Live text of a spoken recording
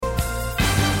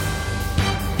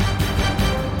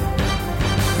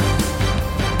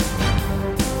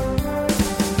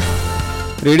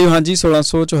Radio ਹਾਂਜੀ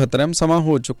 1674 ਸਮਾਂ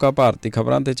ਹੋ ਚੁੱਕਾ ਭਾਰਤੀ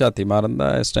ਖਬਰਾਂ ਤੇ ਝਾਤੀ ਮਾਰਨ ਦਾ।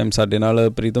 ਇਸ ਟਾਈਮ ਸਾਡੇ ਨਾਲ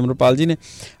ਪ੍ਰੀਤਮ ਰੁਪਾਲ ਜੀ ਨੇ।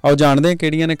 ਆਓ ਜਾਣਦੇ ਹਾਂ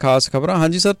ਕਿਹੜੀਆਂ ਨੇ ਖਾਸ ਖਬਰਾਂ।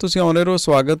 ਹਾਂਜੀ ਸਰ, ਤੁਸੀਂ ਆਉਂਦੇ ਰਹੋ।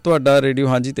 ਸਵਾਗਤ ਤੁਹਾਡਾ ਰੇਡੀਓ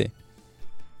ਹਾਂਜੀ ਤੇ।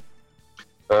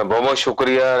 ਬਹੁਤ ਬਹੁਤ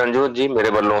ਸ਼ੁਕਰੀਆ ਰਣਜੋਤ ਜੀ, ਮੇਰੇ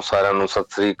ਵੱਲੋਂ ਸਾਰਿਆਂ ਨੂੰ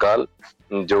ਸਤਿ ਸ੍ਰੀ ਅਕਾਲ।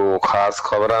 ਜੋ ਖਾਸ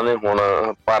ਖਬਰਾਂ ਨੇ, ਹੁਣ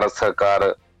ਭਾਰਤ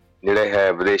ਸਰਕਾਰ ਜਿਹੜੇ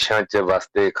ਹੈ ਵਿਦੇਸ਼ਾਂ 'ਚ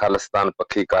ਵਸਦੇ ਖਾਲਿਸਤਾਨ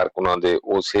ਪੱਖੀ ਕਾਰਕੁਨਾਂ ਦੇ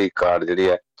OCI ਕਾਰਡ ਜਿਹੜੀ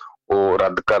ਹੈ ਉਹ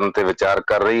ਰੱਦ ਕਰਨ ਤੇ ਵਿਚਾਰ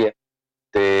ਕਰ ਰਹੀ ਹੈ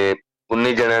ਤੇ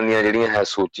 19 ਜਣਿਆਂ ਦੀਆਂ ਜਿਹੜੀਆਂ ਹੈ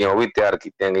ਸੂਚੀਆਂ ਉਹ ਵੀ ਤਿਆਰ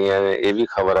ਕੀਤੀਆਂ ਗਈਆਂ ਨੇ, ਇਹ ਵੀ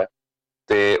ਖਬਰ ਹੈ।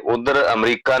 ਤੇ ਉਧਰ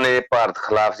ਅਮਰੀਕਾ ਨੇ ਭਾਰਤ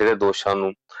ਖਿਲਾਫ ਜਿਹੜੇ ਦੋਸ਼ਾਂ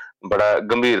ਨੂੰ ਬੜਾ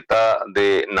ਗੰਭੀਰਤਾ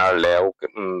ਦੇ ਨਾਲ ਲਿਆ। ਉਹ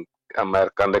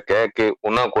ਅਮਰੀਕਾ ਨੇ ਕਹਿ ਕੇ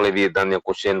ਉਹਨਾਂ ਕੋਲੇ ਵੀ ਏਦਾਂ ਦੀਆਂ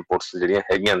ਕੁਛ ਇਨਪੁਟਸ ਜਿਹੜੀਆਂ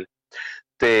ਹੈਗੀਆਂ ਨੇ,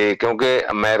 ਤੇ ਕਿਉਂਕਿ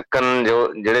ਅਮਰੀਕਨ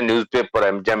ਜਿਹੜੇ ਨਿਊਜ਼ਪੇਪਰ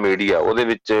ਹੈ ਜਾਂ ਮੀਡੀਆ ਉਹਦੇ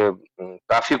ਵਿੱਚ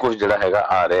ਕਾਫੀ ਕੁਛ ਜਿਹੜਾ ਹੈਗਾ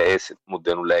ਆ ਰਿਹਾ ਇਸ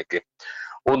ਮੁੱਦੇ ਨੂੰ ਲੈ ਕੇ।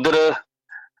 ਉਧਰ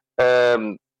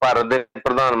ਭਾਰਤ ਦੇ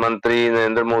ਪ੍ਰਧਾਨ ਮੰਤਰੀ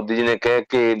ਨਰਿੰਦਰ ਮੋਦੀ ਜੀ ਨੇ ਕਿਹਾ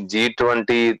ਕਿ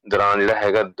G20 ਦੌਰਾਨ ਜਿਹੜਾ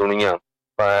ਹੈਗਾ ਦੁਨੀਆ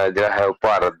ਜਿਹੜਾ ਹੈ ਉਹ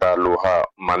ਭਾਰਤ ਦਾ ਲੋਹਾ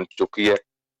ਮੰਨ ਚੁੱਕੀ ਹੈ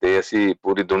ਤੇ ਅਸੀਂ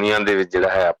ਪੂਰੀ ਦੁਨੀਆ ਦੇ ਵਿੱਚ ਜਿਹੜਾ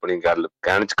ਹੈ ਆਪਣੀ ਗੱਲ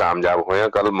ਕਹਿਣ 'ਚ ਕਾਮਯਾਬ ਹੋਏ ਹਾਂ।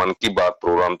 ਕੱਲ ਮਨ ਕੀ ਬਾਤ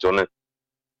ਪ੍ਰੋਗਰਾਮ 'ਚ ਉਹਨੇ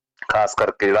ਖਾਸ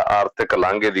ਕਰਕੇ ਜਿਹੜਾ ਆਰਥਿਕ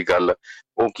ਲਾਂਘੇ ਦੀ ਗੱਲ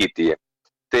ਉਹ ਕੀਤੀ ਹੈ।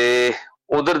 ਤੇ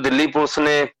ਉਧਰ ਦਿੱਲੀ ਪੁਲਿਸ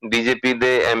ਨੇ BJP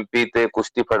ਦੇ MP ਤੇ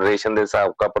ਕੁਸ਼ਤੀ ਫੈਡਰੇਸ਼ਨ ਦੇ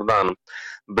ਸਾਬਕਾ ਪ੍ਰਧਾਨ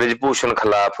ਬ੍ਰਿਜ ਭੂਸ਼ਣ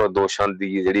ਖਿਲਾਫ ਦੋਸ਼ਾਂ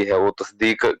ਦੀ ਜਿਹੜੀ ਹੈ ਉਹ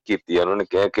ਤਸਦੀਕ ਕੀਤੀ ਹੈ। ਉਹਨਾਂ ਨੇ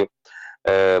ਕਿਹਾ ਕਿ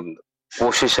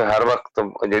ਕੋਸ਼ਿਸ਼ ਹਰ ਵਕਤ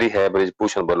ਜਿਹੜੀ ਹੈ ਬ੍ਰਿਜ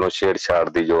ਭੂਸ਼ਣ ਵੱਲੋਂ ਛੇੜਛਾੜ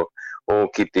ਦੀ ਜੋ ਉਹ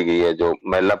ਕੀਤੀ ਗਈ ਹੈ ਜੋ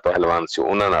ਮਹਿਲਾ ਪਹਿਲਵਾਨ ਸੀ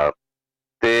ਉਹਨਾਂ ਨਾਲ।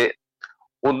 ਤੇ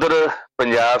ਉਧਰ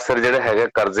ਪੰਜਾਬ ਸਿਰ ਜਿਹੜਾ ਹੈਗਾ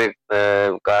ਕਰਜ਼ੇ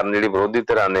ਕਾਰਨ ਜਿਹੜੀ ਵਿਰੋਧੀ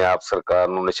ਧਿਰਾਂ ਨੇ ਆਪ ਸਰਕਾਰ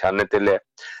ਨੂੰ ਨਿਸ਼ਾਨੇ ਤੇ ਲਿਆ।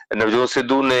 ਨਵਜੋਤ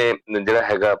ਸਿੱਧੂ ਨੇ ਜਿਹੜਾ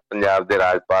ਹੈਗਾ ਪੰਜਾਬ ਦੇ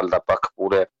ਰਾਜਪਾਲ ਦਾ ਪੱਖ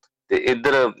ਪੂਰਿਆ ਤੇ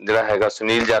ਇੱਧਰ ਜਿਹੜਾ ਹੈਗਾ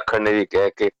ਸੁਨੀਲ ਜਾਖੜ ਨੇ ਵੀ ਕਿਹਾ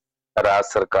ਕਿ ਰਾਜ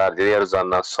ਸਰਕਾਰ ਜਿਹੜੀ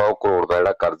ਰੋਜ਼ਾਨਾ 100 ਕਰੋੜ ਦਾ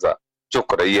ਜਿਹੜਾ ਕਰਜ਼ਾ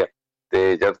ਚੁੱਕ ਰਹੀ ਹੈ।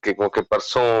 ਤੇ ਜਦਕਿ ਕਿਉਂਕਿ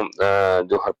ਪਰਸੋਂ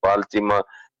ਜੋ ਹਰਪਾਲ ਚੀਮਾ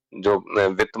ਜੋ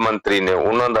ਵਿੱਤ ਮੰਤਰੀ ਨੇ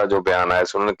ਉਹਨਾਂ ਦਾ ਜੋ ਬਿਆਨ ਆਇਆ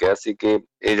ਸੀ, ਉਹਨਾਂ ਨੇ ਕਿਹਾ ਸੀ ਕਿ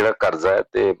ਇਹ ਜਿਹੜਾ ਕਰਜ਼ਾ ਹੈ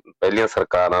ਤੇ ਪਹਿਲੀਆਂ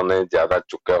ਸਰਕਾਰਾਂ ਨੇ ਜ਼ਿਆਦਾ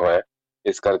ਚੁੱਕਿਆ ਹੋਇਆ,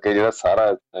 ਇਸ ਕਰਕੇ ਜਿਹੜਾ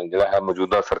ਸਾਰਾ ਜਿਹੜਾ ਹੈ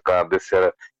ਮੌਜੂਦਾ ਸਰਕਾਰ ਦੇ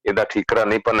ਸਿਰ ਇਹਦਾ ਠੀਕਰਾ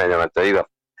ਨਹੀਂ ਭੰਨਿਆ ਜਾਣਾ ਚਾਹੀਦਾ।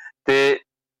 ਤੇ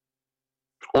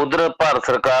ਉਧਰ ਭਾਰਤ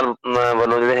ਸਰਕਾਰ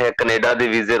ਵੱਲੋਂ ਜਿਹੜੇ ਹੈ ਕੈਨੇਡਾ ਦੇ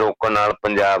ਵੀਜ਼ੇ ਰੋਕਣ ਨਾਲ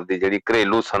ਪੰਜਾਬ ਦੀ ਜਿਹੜੀ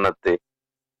ਘਰੇਲੂ ਸਨਅਤ ਤੇ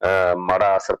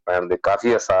ਮਾੜਾ ਅਸਰ ਪੈਣ ਦੇ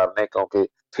ਕਾਫੀ ਆਸਾਰ ਨੇ, ਕਿਉਂਕਿ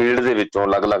ਫੀਲਡ ਦੇ ਵਿੱਚੋਂ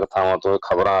ਅਲੱਗ-ਅਲੱਗ ਥਾਵਾਂ ਤੋਂ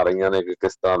ਖਬਰਾਂ ਆ ਰਹੀਆਂ ਨੇ ਕਿ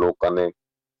ਕਿਸ ਤਰ੍ਹਾਂ ਲੋਕਾਂ ਨੇ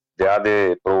ਵਿਆਹ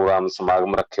ਦੇ ਪ੍ਰੋਗਰਾਮ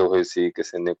ਸਮਾਗਮ ਰੱਖੇ ਹੋਏ ਸੀ,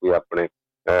 ਕਿਸੇ ਨੇ ਕੋਈ ਆਪਣੇ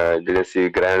ਜਿਹੜੇ ਸੀ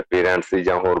ਗ੍ਰੈਂਡ ਪੇਰੈਂਟਸ ਸੀ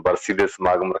ਜਾਂ ਹੋਰ ਬਰਸੀ ਦੇ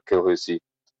ਸਮਾਗਮ ਰੱਖੇ ਹੋਏ ਸੀ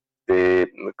ਤੇ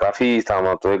ਕਾਫੀ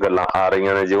ਥਾਵਾਂ ਤੋਂ ਇਹ ਗੱਲਾਂ ਆ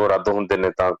ਰਹੀਆਂ ਨੇ। ਜੇ ਉਹ ਰੱਦ ਹੁੰਦੇ ਨੇ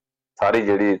ਤਾਂ ਸਾਰੀ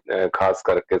ਜਿਹੜੀ ਖਾਸ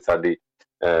ਕਰਕੇ ਸਾਡੀ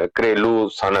ਘਰੇਲੂ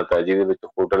ਸਨਅਤ ਹੈ ਜਿਹਦੇ ਵਿੱਚ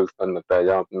ਹੋਟਲ ਸਨਅਤ ਹੈ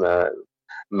ਜਾਂ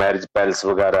ਮੈਰਿਜ ਪੈਲਸ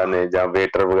ਵਗੈਰਾ ਨੇ ਜਾਂ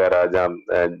ਵੇਟਰ ਵਗੈਰਾ ਜਾਂ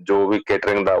ਜੋ ਵੀ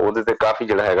ਕੇਟਰਿੰਗ ਦਾ, ਉਹਦੇ ਤੇ ਕਾਫੀ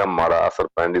ਜਿਹੜਾ ਹੈਗਾ ਮਾੜਾ ਅਸਰ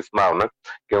ਪੈਣ ਦੀ ਸੰਭਾਵਨਾ,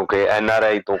 ਕਿਉਂਕਿ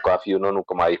NRI ਤੋਂ ਕਾਫੀ ਉਹਨਾਂ ਨੂੰ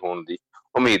ਕਮਾਈ ਹੋਣ ਦੀ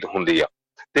ਉਮੀਦ ਹੁੰਦੀ ਆ।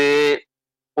 ਤੇ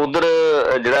ਉਧਰ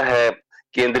ਜਿਹੜਾ ਹੈ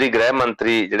ਕੇਂਦਰੀ ਗ੍ਰਹਿ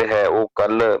ਮੰਤਰੀ ਜਿਹੜੇ ਹੈ ਉਹ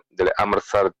ਕੱਲ ਜਿਹੜੇ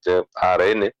ਅੰਮ੍ਰਿਤਸਰ 'ਚ ਆ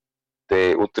ਰਹੇ ਨੇ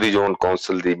ਤੇ ਉੱਤਰੀ ਜ਼ੋਨ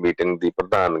ਕੌਂਸਲ ਦੀ ਮੀਟਿੰਗ ਦੀ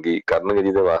ਪ੍ਰਧਾਨਗੀ ਕਰਨਗੇ,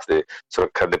 ਜਿਹਦੇ ਵਾਸਤੇ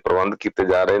ਸੁਰੱਖਿਆ ਦੇ ਪ੍ਰਬੰਧ ਕੀਤੇ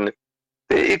ਜਾ ਰਹੇ ਨੇ।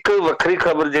 ਤੇ ਇੱਕ ਵੱਖਰੀ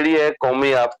ਖਬਰ ਜਿਹੜੀ ਹੈ,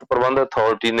 ਕੌਮੀ ਆਫਤ ਪ੍ਰਬੰਧ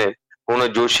ਅਥਾਰਟੀ ਨੇ ਹੁਣ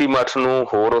ਜੋਸ਼ੀ ਮੱਠ ਨੂੰ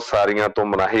ਹੋਰ ਉਸਾਰੀਆਂ ਤੋਂ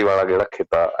ਮਨਾਹੀ ਵਾਲਾ ਜਿਹੜਾ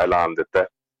ਖਿੱਤਾ ਐਲਾਨ ਦਿੱਤਾ।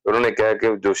 ਉਹਨਾਂ ਨੇ ਕਿਹਾ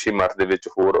ਕਿ ਜੋਸ਼ੀ ਮੱਠ ਦੇ ਵਿੱਚ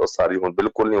ਹੋਰ ਉਸਾਰੀ ਹੁਣ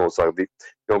ਬਿਲਕੁਲ ਨਹੀਂ ਹੋ ਸਕਦੀ,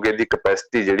 ਕਿਉਂਕਿ ਇਹਦੀ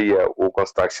ਕਪੈਸਿਟੀ ਜਿਹੜੀ ਹੈ ਉਹ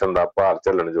ਕੰਸਟਰਕਸ਼ਨ ਦਾ ਭਾਰ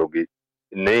ਝੱਲਣ ਜੋਗੀ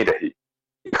ਨਹੀਂ ਰਹੀ।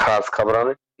 ਖਾਸ ਖਬਰਾਂ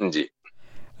ਨੇ ਜੀ।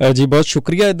 ਜੀ ਬਹੁਤ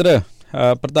ਸ਼ੁਕਰੀਆ। ਇੱਧਰ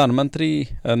ਪ੍ਰਧਾਨ ਮੰਤਰੀ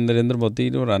ਨਰਿੰਦਰ ਮੋਦੀ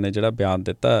ਹੋਰਾਂ ਨੇ ਜਿਹੜਾ ਬਿਆਨ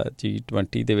ਦਿੱਤਾ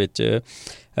G20 ਦੇ ਵਿੱਚ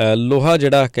ਲੋਹਾ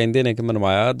ਜਿਹੜਾ ਕਹਿੰਦੇ ਨੇ ਕਿ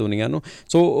ਮਨਵਾਇਆ ਦੁਨੀਆ ਨੂੰ।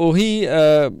 ਸੋ ਉਹੀ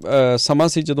ਸਮਾਂ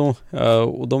ਸੀ ਜਦੋਂ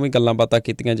ਉਦੋਂ ਵੀ ਗੱਲਾਂ ਬਾਤਾਂ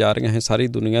ਕੀਤੀਆਂ ਜਾ ਰਹੀਆਂ ਹੈ ਸਾਰੀ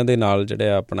ਦੁਨੀਆ ਦੇ ਨਾਲ,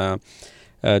 ਜਿਹੜਾ ਆਪਣਾ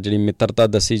ਜਿਹੜੀ ਮਿੱਤਰਤਾ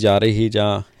ਦੱਸੀ ਜਾ ਰਹੀ ਸੀ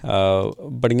ਜਾਂ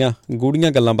ਬੜੀਆਂ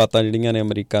ਗੂੜੀਆਂ ਗੱਲਾਂ ਬਾਤਾਂ ਜਿਹੜੀਆਂ ਨੇ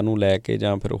ਅਮਰੀਕਾ ਨੂੰ ਲੈ ਕੇ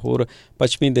ਜਾਂ ਫਿਰ ਹੋਰ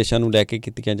ਪੱਛਮੀ ਦੇਸ਼ਾਂ ਨੂੰ ਲੈ ਕੇ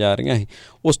ਕੀਤੀਆਂ ਜਾ ਰਹੀਆਂ ਸੀ।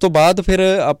 ਉਸ ਤੋਂ ਬਾਅਦ ਫਿਰ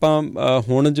ਆਪਾਂ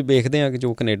ਹੁਣ ਵੇਖਦੇ ਹਾਂ ਕਿ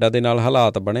ਜੋ ਕੈਨੇਡਾ ਦੇ ਨਾਲ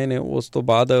ਹਾਲਾਤ ਬਣੇ ਨੇ, ਉਸ ਤੋਂ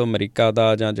ਬਾਅਦ ਅਮਰੀਕਾ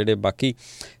ਦਾ ਜਾਂ ਜਿਹੜੇ ਬਾਕੀ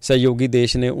ਸਹਿਯੋਗੀ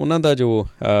ਦੇਸ਼ ਨੇ ਉਹਨਾਂ ਦਾ ਜੋ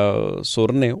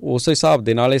ਸੁਰ ਨੇ, ਉਸ ਹਿਸਾਬ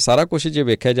ਦੇ ਨਾਲ ਇਹ ਸਾਰਾ ਕੁਛ ਜੇ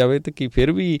ਵੇਖਿਆ ਜਾਵੇ ਤਾਂ ਕੀ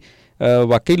ਫਿਰ ਵੀ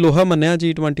ਵਾਕਈ ਲੋਹਾ ਮੰਨਿਆ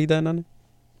G20 ਦਾ ਇਹਨਾਂ ਨੇ?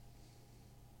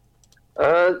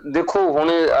 ਦੇਖੋ ਹੁਣ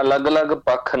ਅਲੱਗ-ਅਲੱਗ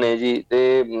ਪੱਖ ਨੇ ਜੀ,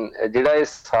 ਤੇ ਜਿਹੜਾ ਇਹ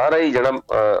ਸਾਰਾ ਹੀ ਜਿਹੜਾ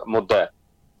ਮੁੱਦਾ ਹੈ,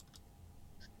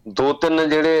 2-3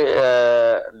 ਜਿਹੜੇ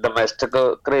ਡੋਮੈਸਟਿਕ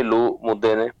ਘਰੇਲੂ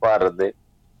ਮੁੱਦੇ ਨੇ ਭਾਰਤ ਦੇ,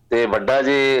 ਤੇ ਵੱਡਾ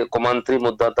ਜੇ ਕੌਮਾਂਤਰੀ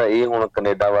ਮੁੱਦਾ ਤਾਂ ਇਹ ਹੁਣ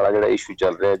ਕੈਨੇਡਾ ਵਾਲਾ ਜਿਹੜਾ ਇਸ਼ੂ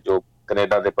ਚੱਲ ਰਿਹਾ, ਜੋ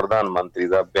ਕੈਨੇਡਾ ਦੇ ਪ੍ਰਧਾਨ ਮੰਤਰੀ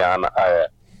ਦਾ ਬਿਆਨ ਆਇਆ।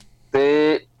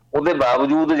 ਤੇ ਉਹਦੇ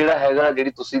ਬਾਵਜੂਦ ਜਿਹੜਾ ਹੈਗਾ,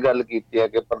 ਜਿਹੜੀ ਤੁਸੀਂ ਗੱਲ ਕੀਤੀ ਹੈ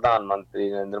ਕਿ ਪ੍ਰਧਾਨ ਮੰਤਰੀ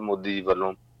ਨਰਿੰਦਰ ਮੋਦੀ ਜੀ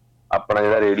ਵੱਲੋਂ ਆਪਣਾ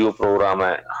ਜਿਹੜਾ ਰੇਡੀਓ ਪ੍ਰੋਗਰਾਮ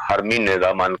ਹੈ ਹਰ ਮਹੀਨੇ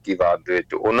ਦਾ ਮਨ ਕੀ ਬਾਤ ਦੇ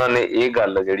ਵਿੱਚ ਉਹਨਾਂ ਨੇ ਇਹ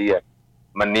ਗੱਲ ਜਿਹੜੀ ਹੈ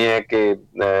ਮੰਨੀ ਹੈ ਕਿ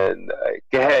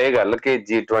ਕਿਹਾ ਇਹ ਗੱਲ ਕਿ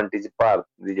G20 'ਚ ਭਾਰਤ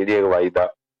ਦੀ ਜਿਹੜੀ ਅਗਵਾਈ ਦਾ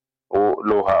ਉਹ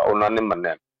ਲੋਹਾ ਉਹਨਾਂ ਨੇ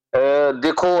ਮੰਨਿਆ।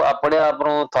 ਦੇਖੋ ਆਪਣੇ ਆਪ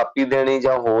ਨੂੰ ਥਾਪੀ ਦੇਣੀ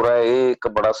ਜਾਂ ਹੋਰ ਹੈ, ਇਹ ਇੱਕ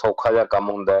ਬੜਾ ਸੌਖਾ ਜਿਹਾ ਕੰਮ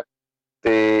ਹੁੰਦਾ ਹੈ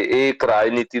ਤੇ ਇਹ ਇੱਕ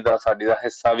ਰਾਜਨੀਤੀ ਦਾ ਸਾਡੀ ਦਾ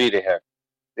ਹਿੱਸਾ ਵੀ ਰਿਹਾ।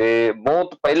 ਤੇ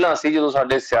ਬਹੁਤ ਪਹਿਲਾਂ ਸੀ ਜਦੋਂ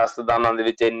ਸਾਡੇ ਸਿਆਸਤਦਾਨਾਂ ਦੇ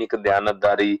ਵਿੱਚ ਇੰਨੀ ਕੁ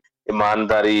ਦਿਆਨਤਦਾਰੀ,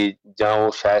 ਇਮਾਨਦਾਰੀ ਜਾਂ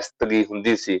ਉਹ ਸ਼ਾਇਸਤਗੀ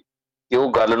ਹੁੰਦੀ ਸੀ ਕਿ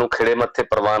ਉਹ ਗੱਲ ਨੂੰ ਖਿੜੇ ਮੱਥੇ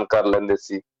ਪ੍ਰਵਾਨ ਕਰ ਲੈਂਦੇ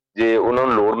ਸੀ। ਜੇ ਉਹਨਾਂ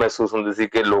ਨੂੰ ਲੋੜ ਮਹਿਸੂਸ ਹੁੰਦੀ ਸੀ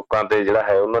ਕਿ ਲੋਕਾਂ ਤੇ ਜਿਹੜਾ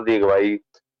ਹੈ ਉਹਨਾਂ ਦੀ ਅਗਵਾਈ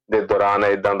ਦੇ ਦੌਰਾਨ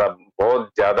ਏਦਾਂ ਦਾ ਬਹੁਤ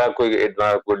ਜ਼ਿਆਦਾ ਕੋਈ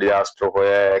ਏਦਾਂ ਕੋਈ ਡਿਜ਼ਾਸਟਰ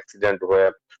ਹੋਇਆ, ਐਕਸੀਡੈਂਟ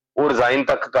ਹੋਇਆ, ਉਹ ਰਿਜ਼ਾਈਨ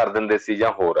ਤੱਕ ਕਰ ਦਿੰਦੇ ਸੀ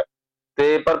ਜਾਂ ਹੋਰ ਹੈ।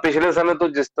 ਤੇ ਪਰ ਪਿਛਲੇ ਸਮੇਂ ਤੋਂ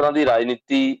ਜਿਸ ਤਰ੍ਹਾਂ ਦੀ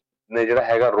ਰਾਜਨੀਤੀ ਨੇ ਜਿਹੜਾ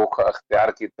ਹੈਗਾ ਰੁਖ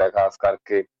ਅਖਤਿਆਰ ਕੀਤਾ, ਖਾਸ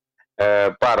ਕਰਕੇ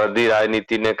ਭਾਰਤ ਦੀ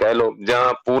ਰਾਜਨੀਤੀ ਨੇ ਕਹਿ ਲਓ,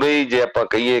 ਜਾਂ ਪੂਰੇ ਹੀ ਜੇ ਆਪਾਂ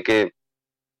ਕਹੀਏ ਕਿ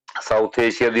ਸਾਊਥ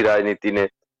ਏਸ਼ੀਆ ਦੀ ਰਾਜਨੀਤੀ ਨੇ,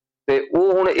 ਤੇ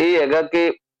ਉਹ ਹੁਣ ਇਹ ਹੈਗਾ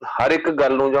ਕਿ ਹਰ ਇੱਕ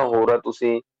ਗੱਲ ਨੂੰ ਜਾਂ ਹੋਰ ਹੈ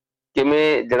ਤੁਸੀਂ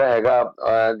ਕਿਵੇਂ ਜਿਹੜਾ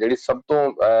ਹੈਗਾ ਜਿਹੜੀ ਸਭ ਤੋਂ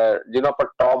ਜਿਹਨੂੰ ਆਪਾਂ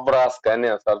ਟੌਪ ਬਰਾਸ ਕਹਿੰਦੇ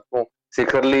ਹਾਂ, ਸਭ ਤੋਂ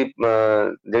ਸਿਖਰਲੀ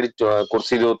ਜਿਹੜੀ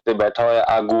ਕੁਰਸੀ ਦੇ ਉੱਤੇ ਬੈਠਾ ਹੋਇਆ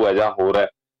ਆਗੂ ਹੈ ਜਾਂ ਹੋਰ ਹੈ,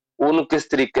 ਉਹਨੂੰ ਕਿਸ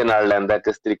ਤਰੀਕੇ ਨਾਲ ਲੈਂਦਾ,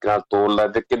 ਕਿਸ ਤਰੀਕੇ ਨਾਲ ਤੋਲਦਾ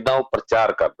ਤੇ ਕਿੱਦਾਂ ਉਹ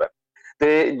ਪ੍ਰਚਾਰ ਕਰਦਾ। ਤੇ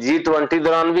G20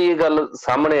 ਦੌਰਾਨ ਵੀ ਇਹ ਗੱਲ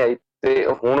ਸਾਹਮਣੇ ਆਈ ਤੇ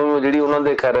ਹੁਣ ਜਿਹੜੀ ਉਹਨਾਂ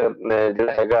ਦੇ ਖੈਰ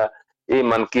ਜਿਹੜਾ ਹੈਗਾ ਇਹ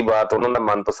ਮਨ ਕੀ ਬਾਤ ਉਹਨਾਂ ਦਾ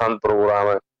ਮਨਪਸੰਦ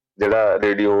ਪ੍ਰੋਗਰਾਮ ਜਿਹੜਾ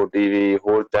ਰੇਡੀਓ, TV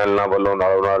ਹੋਰ ਚੈਨਲਾਂ ਵੱਲੋਂ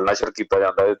ਨਾਲੋਂ ਨਾਲ ਨਸ਼ਰ ਕੀਤਾ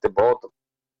ਜਾਂਦਾ, ਇਹਦੇ ਤੇ ਬਹੁਤ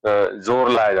ਜ਼ੋਰ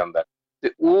ਲਾਇਆ ਜਾਂਦਾ। ਤੇ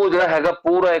ਉਹ ਜਿਹੜਾ ਹੈਗਾ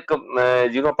ਪੂਰਾ ਇੱਕ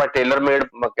ਜਿਹਨੂੰ ਆਪਾਂ ਟੇਲਰ ਮੇਡ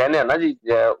ਕਹਿੰਦੇ ਆ ਨਾ ਜੀ,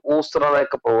 ਉਸ ਤਰ੍ਹਾਂ ਦਾ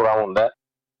ਇੱਕ ਪ੍ਰੋਗਰਾਮ ਹੁੰਦਾ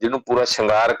ਜਿਹਨੂੰ ਪੂਰਾ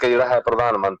ਸ਼ਿੰਗਾਰ ਕੇ ਜਿਹੜਾ ਹੈ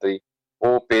ਪ੍ਰਧਾਨ ਮੰਤਰੀ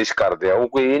ਉਹ ਪੇਸ਼ ਕਰਦੇ ਆ। ਉਹ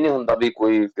ਕੋਈ ਇਹ ਨਹੀਂ ਹੁੰਦਾ ਵੀ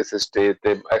ਕੋਈ ਕਿਸੇ ਸਟੇਜ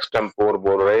ਤੇ ਐਕਸਟੈਂਪੋਰ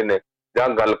ਬੋਲ ਰਹੇ ਨੇ ਜਾਂ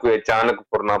ਗੱਲ ਕੋਈ ਅਚਾਨਕ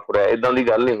ਫੁਰਨਾ ਫੁਰਿਆ, ਏਦਾਂ ਦੀ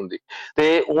ਗੱਲ ਨਹੀਂ ਹੁੰਦੀ।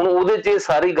 ਤੇ ਹੁਣ ਉਹਦੇ 'ਚ ਇਹ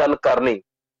ਸਾਰੀ ਗੱਲ ਕਰਨੀ,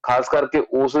 ਖਾਸ ਕਰਕੇ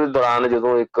ਉਸ ਦੇ ਦੌਰਾਨ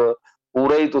ਜਦੋਂ ਇੱਕ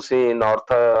ਪੂਰਾ ਹੀ ਤੁਸੀਂ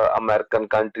ਨਾਰਥ ਅਮਰੀਕਨ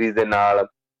ਕੰਟਰੀਜ਼ ਦੇ ਨਾਲ,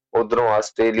 ਉਧਰੋਂ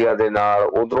ਆਸਟ੍ਰੇਲੀਆ ਦੇ ਨਾਲ,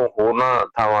 ਉਧਰੋਂ ਹੋਰਨਾਂ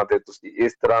ਥਾਵਾਂ ਤੇ ਤੁਸੀਂ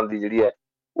ਇਸ ਤਰ੍ਹਾਂ ਦੀ ਜਿਹੜੀ ਹੈ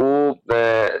ਉਹ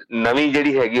ਨਵੀਂ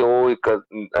ਜਿਹੜੀ ਹੈਗੀ ਉਹ ਇੱਕ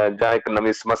ਜਾਂ ਇੱਕ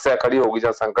ਨਵੀਂ ਸਮੱਸਿਆ ਖੜੀ ਹੋ ਗਈ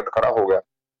ਜਾਂ ਸੰਕਟ ਖੜਾ ਹੋ ਗਿਆ,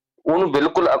 ਉਹਨੂੰ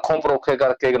ਬਿਲਕੁਲ ਅੱਖੋਂ ਪਰੋਖੇ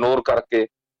ਕਰਕੇ, ਇਗਨੋਰ ਕਰਕੇ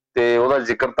ਤੇ ਉਹਦਾ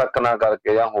ਜ਼ਿਕਰ ਤੱਕ ਨਾ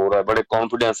ਕਰਕੇ ਜਾਂ ਹੋਰ ਹੈ ਬੜੇ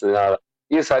ਕੌਨਫੀਡੈਂਸ ਦੇ ਨਾਲ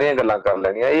ਇਹ ਸਾਰੀਆਂ ਗੱਲਾਂ ਕਰ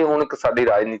ਲੈਣੀਆਂ। ਇਹ ਹੁਣ ਇੱਕ ਸਾਡੀ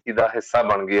ਰਾਜਨੀਤੀ ਦਾ ਹਿੱਸਾ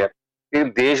ਬਣ ਗਿਆ ਕਿ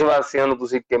ਦੇਸ਼ ਵਾਸੀਆਂ ਨੂੰ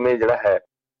ਤੁਸੀਂ ਕਿਵੇਂ ਜਿਹੜਾ ਹੈ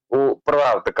ਉਹ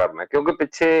ਪ੍ਰਭਾਵਿਤ ਕਰਨਾ। ਕਿਉਂਕਿ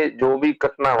ਪਿੱਛੇ ਜੋ ਵੀ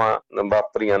ਘਟਨਾਵਾਂ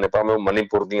ਵਾਪਰੀਆਂ ਨੇ, ਭਾਵੇਂ ਉਹ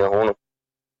ਮਨੀਪੁਰ ਦੀਆਂ ਹੋਣ,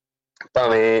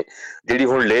 ਭਾਵੇਂ ਜਿਹੜੀ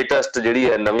ਹੁਣ ਲੇਟੈਸਟ ਜਿਹੜੀ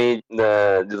ਹੈ ਨਵੀਂ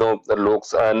ਜਦੋਂ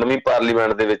ਨਵੀਂ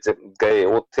ਪਾਰਲੀਮੈਂਟ ਦੇ ਵਿੱਚ ਗਏ,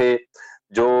 ਉੱਥੇ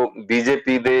ਜੋ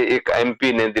BJP ਦੇ ਇੱਕ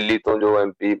MP ਨੇ ਦਿੱਲੀ ਤੋਂ, ਜੋ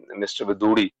MP ਮਿਸਟਰ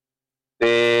ਬਦੂੜੀ,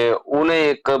 ਤੇ ਉਹਨੇ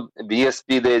ਇੱਕ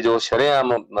BSP ਦੇ ਜੋ ਸ਼ਰੇਆਮ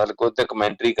ਮਤਲਬ ਉੱਤੇ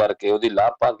ਕਮੈਂਟਰੀ ਕਰਕੇ ਉਹਦੀ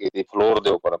ਲਾਪਾ ਕੀਤੀ ਫਲੋਰ ਦੇ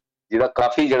ਉੱਪਰ, ਜਿਹਦਾ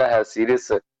ਕਾਫੀ ਜਿਹੜਾ ਹੈ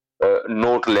ਸੀਰੀਅਸ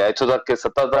ਨੋਟ ਲਿਆ, ਇੱਥੋਂ ਤੱਕ ਕਿ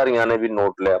ਸੱਤਾਧਾਰੀਆਂ ਨੇ ਵੀ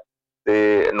ਨੋਟ ਲਿਆ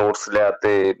ਤੇ ਨੋਟਸ ਲਿਆ,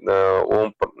 ਤੇ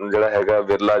ਉਹ ਜਿਹੜਾ ਹੈਗਾ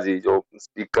ਵਿਰਲਾ ਜੀ ਜੋ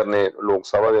ਸਪੀਕਰ ਨੇ ਲੋਕ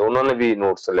ਸਭਾ ਦੇ, ਉਹਨਾਂ ਨੇ ਵੀ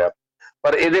ਨੋਟਸ ਲਿਆ।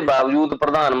 ਪਰ ਇਹਦੇ ਬਾਵਜੂਦ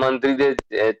ਪ੍ਰਧਾਨ ਮੰਤਰੀ ਦੇ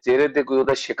ਚਿਹਰੇ ਤੇ ਕੋਈ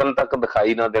ਉਹਦਾ ਸ਼ਿਕਨ ਤੱਕ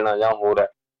ਦਿਖਾਈ ਨਾ ਦੇਣਾ ਜਾਂ ਹੋਰ ਹੈ,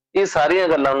 ਇਹ ਸਾਰੀਆਂ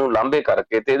ਗੱਲਾਂ ਨੂੰ ਲਾਂਭੇ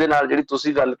ਕਰਕੇ ਤੇ ਇਹਦੇ ਨਾਲ ਜਿਹੜੀ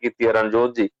ਤੁਸੀਂ ਗੱਲ ਕੀਤੀ ਹੈ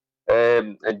ਰਣਜੋਤ ਜੀ,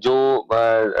 ਜੋ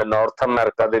ਨਾਰਥ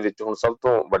ਅਮਰੀਕਾ ਦੇ ਵਿੱਚ ਹੁਣ ਸਭ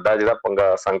ਤੋਂ ਵੱਡਾ ਜਿਹੜਾ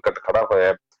ਪੰਗਾ ਸੰਕਟ ਖੜਾ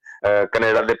ਹੋਇਆ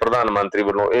ਕੈਨੇਡਾ ਦੇ ਪ੍ਰਧਾਨ ਮੰਤਰੀ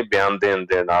ਵੱਲੋਂ ਇਹ ਬਿਆਨ ਦੇਣ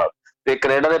ਦੇ ਨਾਲ, ਤੇ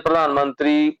ਕੈਨੇਡਾ ਦੇ ਪ੍ਰਧਾਨ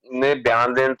ਮੰਤਰੀ ਨੇ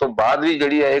ਬਿਆਨ ਦੇਣ ਤੋਂ ਬਾਅਦ ਵੀ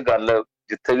ਜਿਹੜੀ ਹੈ ਇਹ ਗੱਲ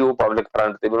ਜਿੱਥੇ ਵੀ ਉਹ ਪਬਲਿਕ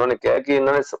ਫਰੰਟ ਤੇ ਵੀ ਉਹਨਾਂ ਨੇ ਕਿਹਾ ਕਿ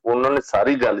ਉਹਨਾਂ ਨੇ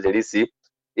ਸਾਰੀ ਗੱਲ ਜਿਹੜੀ ਸੀ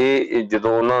ਇਹ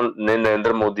ਜਦੋਂ ਉਹਨਾਂ ਨੇ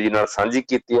ਨਰਿੰਦਰ ਮੋਦੀ ਜੀ ਨਾਲ ਸਾਂਝੀ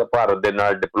ਕੀਤੀ ਹੈ, ਭਾਰਤ ਦੇ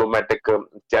ਨਾਲ ਡਿਪਲੋਮੈਟਿਕ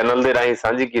ਚੈਨਲ ਦੇ ਰਾਹੀਂ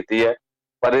ਸਾਂਝੀ ਕੀਤੀ ਹੈ,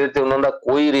 ਪਰ ਇਹਦੇ ਤੇ ਉਹਨਾਂ ਦਾ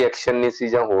ਕੋਈ ਰਿਐਕਸ਼ਨ ਨਹੀਂ ਸੀ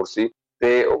ਜਾਂ ਹੋਰ ਸੀ।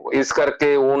 ਤੇ ਇਸ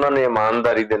ਕਰਕੇ ਉਹਨਾਂ ਨੇ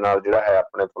ਇਮਾਨਦਾਰੀ ਦੇ ਨਾਲ ਜਿਹੜਾ ਹੈ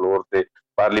ਆਪਣੇ ਫਲੋਰ ਤੇ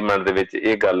ਪਾਰਲੀਮੈਂਟ ਦੇ ਵਿੱਚ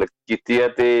ਇਹ ਗੱਲ ਕੀਤੀ ਹੈ,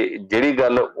 ਤੇ ਜਿਹੜੀ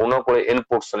ਗੱਲ ਉਹਨਾਂ ਕੋਲੇ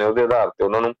ਇਨਪੁਟਸ ਨੇ ਉਹਦੇ ਆਧਾਰ ਤੇ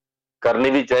ਉਹਨਾਂ ਨੂੰ ਕਰਨੀ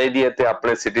ਵੀ ਚਾਹੀਦੀ ਹੈ ਤੇ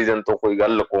ਆਪਣੇ ਸਿਟੀਜ਼ਨ ਤੋਂ ਕੋਈ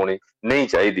ਗੱਲ ਲੁਕਾਉਣੀ ਨਹੀਂ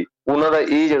ਚਾਹੀਦੀ। ਉਹਨਾਂ ਦਾ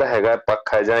ਇਹ ਜਿਹੜਾ ਹੈਗਾ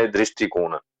ਪੱਖ ਹੈ ਜਾਂ ਇਹ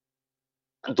ਦ੍ਰਿਸ਼ਟੀਕੋਣ ਹੈ।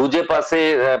 ਦੂਜੇ ਪਾਸੇ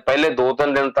ਪਹਿਲੇ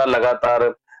 2-3 ਦਿਨ ਤਾਂ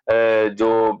ਲਗਾਤਾਰ ਜੋ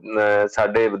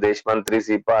ਸਾਡੇ ਵਿਦੇਸ਼ ਮੰਤਰੀ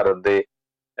ਸੀ ਭਾਰਤ ਦੇ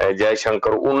ਜੈ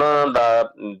ਸ਼ੰਕਰ, ਉਹਨਾਂ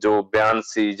ਦਾ ਜੋ ਬਿਆਨ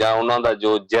ਸੀ ਜਾਂ ਉਹਨਾਂ ਦਾ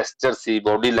ਜੋ ਜੈਸਚਰ ਸੀ,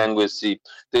 ਬੋਡੀ ਲੈਂਗੁਏਜ ਸੀ,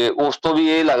 ਤੇ ਉਸ ਤੋਂ ਵੀ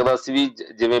ਇਹ ਲੱਗਦਾ ਸੀ ਵੀ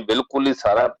ਜਿਵੇਂ ਬਿਲਕੁਲ ਹੀ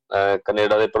ਸਾਰਾ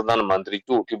ਕੈਨੇਡਾ ਦੇ ਪ੍ਰਧਾਨ ਮੰਤਰੀ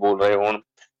ਝੂਠ ਹੀ ਬੋਲ ਰਹੇ ਹੋਣ।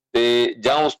 ਤੇ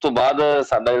ਜਾਂ ਉਸ ਤੋਂ ਬਾਅਦ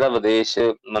ਸਾਡਾ ਜਿਹੜਾ ਵਿਦੇਸ਼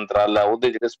ਮੰਤਰਾਲਾ ਉਹਦੇ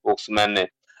ਜਿਹੜੇ ਸਪੋਕਸਮੈਨ ਨੇ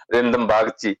ਰਿੰਦਮ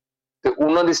ਬਾਗਚੀ, ਤੇ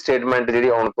ਉਹਨਾਂ ਦੀ ਸਟੇਟਮੈਂਟ ਜਿਹੜੀ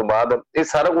ਆਉਣ ਤੋਂ ਬਾਅਦ ਇਹ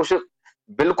ਸਾਰਾ ਕੁਛ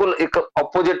ਬਿਲਕੁਲ ਇੱਕ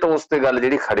ਆਪੋਜਿਟ ਉਸ ਤੇ ਗੱਲ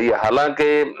ਜਿਹੜੀ ਖੜੀ ਹੈ।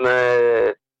 ਹਾਲਾਂਕਿ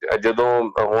ਜਦੋਂ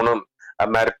ਹੁਣ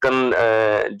ਅਮਰੀਕਨ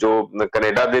ਜੋ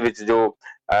ਕੈਨੇਡਾ ਦੇ ਵਿੱਚ ਜੋ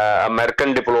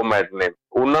ਅਮਰੀਕਨ ਡਿਪਲੋਮੈਟ ਨੇ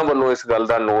ਉਹਨਾਂ ਵੱਲੋਂ ਇਸ ਗੱਲ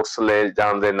ਦਾ ਨੋਟਿਸ ਲਏ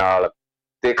ਜਾਣ ਦੇ ਨਾਲ,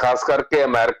 ਤੇ ਖਾਸ ਕਰਕੇ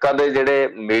ਅਮਰੀਕਾ ਦੇ ਜਿਹੜੇ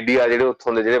ਮੀਡੀਆ, ਜਿਹੜੇ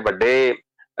ਉੱਥੋਂ ਦੇ ਜਿਹੜੇ ਵੱਡੇ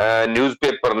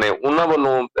ਨਿਊਜ਼ਪੇਪਰ ਨੇ, ਉਹਨਾਂ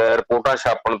ਵੱਲੋਂ ਰਿਪੋਰਟਾਂ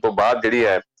ਛਾਪਣ ਤੋਂ ਬਾਅਦ ਜਿਹੜੀ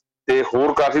ਹੈ ਤੇ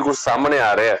ਹੋਰ ਕਾਫੀ ਕੁਝ ਸਾਹਮਣੇ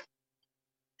ਆ ਰਿਹਾ।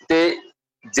 ਤੇ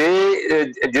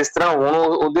ਜੇ ਜਿਸ ਤਰ੍ਹਾਂ ਹੁਣ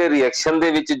ਉਹਦੇ ਰਿਐਕਸ਼ਨ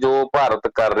ਦੇ ਵਿੱਚ ਜੋ ਭਾਰਤ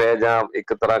ਕਰ ਰਿਹਾ ਜਾਂ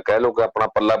ਇੱਕ ਤਰ੍ਹਾਂ ਕਹਿ ਲਓ ਕਿ ਆਪਣਾ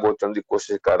ਪੱਲਾ ਪੋਚਣ ਦੀ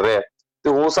ਕੋਸ਼ਿਸ਼ ਕਰ ਰਿਹਾ, ਤੇ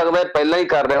ਹੋ ਸਕਦਾ ਪਹਿਲਾਂ ਹੀ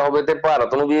ਕਰ ਰਿਹਾ ਹੋਵੇ ਤੇ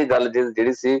ਭਾਰਤ ਨੂੰ ਵੀ ਇਹ ਗੱਲ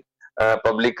ਜਿਹੜੀ ਸੀ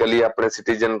ਪਬਲਿਕਲੀ ਆਪਣੇ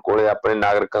ਸਿਟੀਜ਼ਨ ਕੋਲੇ, ਆਪਣੇ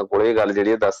ਨਾਗਰਿਕਾਂ ਕੋਲੇ ਇਹ ਗੱਲ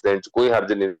ਜਿਹੜੀ ਦੱਸ ਦੇਣ ਚ ਕੋਈ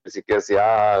ਹਰਜ ਨਹੀਂ ਸੀ ਕਿ ਅਸੀਂ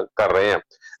ਆਹ ਕਰ ਰਹੇ ਹਾਂ।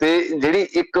 ਤੇ ਜਿਹੜੀ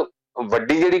ਇੱਕ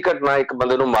ਵੱਡੀ ਜਿਹੜੀ ਘਟਨਾ, ਇੱਕ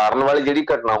ਬੰਦੇ ਨੂੰ ਮਾਰਨ ਵਾਲੀ ਜਿਹੜੀ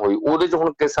ਘਟਨਾ ਹੋਈ, ਉਹਦੇ ਚ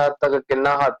ਹੁਣ ਕਿਸ ਹੱਦ ਤੱਕ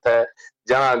ਕਿੰਨਾ ਹੱਥ ਹੈ,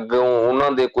 ਜਾਂ ਅੱਗੋਂ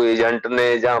ਉਹਨਾਂ ਦੇ ਕੋਈ ਏਜੰਟ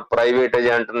ਨੇ ਜਾਂ ਪ੍ਰਾਈਵੇਟ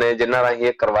ਏਜੰਟ ਨੇ ਜਿਨ੍ਹਾਂ ਰਾਹੀਂ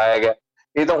ਇਹ ਕਰਵਾਇਆ ਗਿਆ,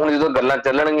 ਇਹ ਤਾਂ ਹੁਣ ਜਦੋਂ ਗੱਲਾਂ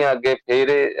ਚੱਲਣਗੀਆਂ ਅੱਗੇ ਫੇਰ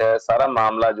ਇਹ ਸਾਰਾ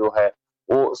ਮਾਮਲਾ ਜੋ ਹੈ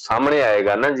ਉਹ ਸਾਹਮਣੇ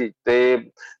ਆਏਗਾ ਨਾ ਜੀ। ਤੇ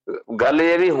ਗੱਲ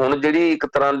ਇਹ ਹੈ ਵੀ ਹੁਣ ਜਿਹੜੀ ਇੱਕ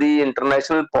ਤਰ੍ਹਾਂ ਦੀ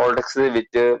ਇੰਟਰਨੈਸ਼ਨਲ ਪੋਲਿਟਿਕਸ ਦੇ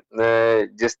ਵਿੱਚ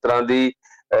ਜਿਸ ਤਰ੍ਹਾਂ ਦੀ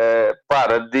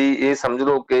ਭਾਰਤ ਦੀ ਇਹ ਸਮਝ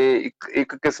ਲਓ ਕਿ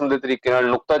ਇੱਕ ਕਿਸਮ ਦੇ ਤਰੀਕੇ ਨਾਲ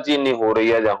ਨੁਕਤਾਚੀਨੀ ਹੋ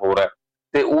ਰਹੀ ਹੈ ਜਾਂ ਹੋ ਰਿਹਾ,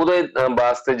 ਤੇ ਉਹਦੇ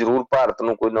ਵਾਸਤੇ ਜ਼ਰੂਰ ਭਾਰਤ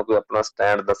ਨੂੰ ਕੋਈ ਨਾ ਕੋਈ ਆਪਣਾ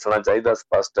ਸਟੈਂਡ ਦੱਸਣਾ ਚਾਹੀਦਾ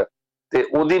ਸਪਸ਼ਟ। ਤੇ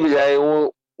ਉਹਦੀ ਬਜਾਏ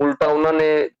ਉਹ ਉਲਟਾ ਉਹਨਾਂ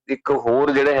ਨੇ ਇੱਕ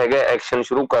ਹੋਰ ਜਿਹੜੇ ਹੈਗਾ ਐਕਸ਼ਨ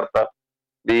ਸ਼ੁਰੂ ਕਰਤਾ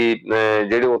ਵੀ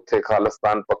ਜਿਹੜੇ ਉੱਥੇ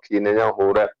ਖਾਲਿਸਤਾਨ ਪੱਖੀ ਨੇ ਜਾਂ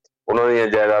ਹੋਰ ਹੈ, ਉਹਨਾਂ ਦੀਆਂ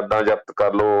ਜਾਇਦਾਦਾਂ ਜ਼ਬਤ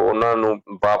ਕਰ ਲਓ, ਉਹਨਾਂ ਨੂੰ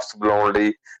ਵਾਪਸ ਬੁਲਾਉਣ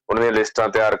ਲਈ ਉਹਨਾਂ ਦੀਆਂ ਲਿਸਟਾਂ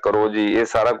ਤਿਆਰ ਕਰੋ ਜੀ, ਇਹ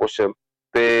ਸਾਰਾ ਕੁਛ।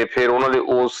 ਤੇ ਫਿਰ ਉਹਨਾਂ ਦੇ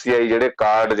OCI ਜਿਹੜੇ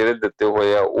ਕਾਰਡ ਜਿਹੜੇ ਦਿੱਤੇ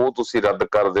ਹੋਏ ਆ ਉਹ ਤੁਸੀਂ ਰੱਦ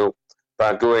ਕਰ ਦਿਓ,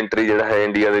 ਤਾਂ ਕਿ ਉਹ ਐਂਟਰੀ ਜਿਹੜਾ ਹੈ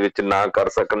ਇੰਡੀਆ ਦੇ ਵਿੱਚ ਨਾ ਕਰ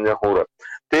ਸਕਣ ਜਾਂ ਹੋਰ।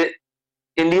 ਤੇ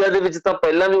ਇੰਡੀਆ ਦੇ ਵਿੱਚ ਤਾਂ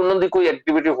ਪਹਿਲਾਂ ਵੀ ਉਹਨਾਂ ਦੀ ਕੋਈ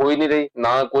ਐਕਟੀਵਿਟੀ ਹੋ ਹੀ ਨਹੀਂ ਰਹੀ,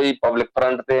 ਨਾ ਕੋਈ ਪਬਲਿਕ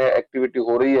ਫਰੰਟ ਤੇ ਐਕਟੀਵਿਟੀ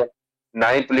ਹੋ ਰਹੀ ਹੈ,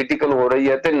 ਨਾ ਹੀ ਪੋਲੀਟੀਕਲ ਹੋ ਰਹੀ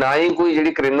ਹੈ, ਤੇ ਨਾ ਹੀ ਕੋਈ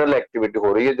ਜਿਹੜੀ ਕ੍ਰਿਮੀਨਲ ਐਕਟੀਵਿਟੀ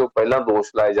ਹੋ ਰਹੀ ਹੈ ਜੋ ਪਹਿਲਾਂ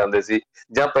ਦੋਸ਼ ਲਾਏ ਜਾਂਦੇ ਸੀ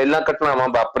ਜਾਂ ਪਹਿਲਾਂ ਘਟਨਾਵਾਂ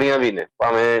ਵਾਪਰੀਆਂ ਵੀ ਨੇ,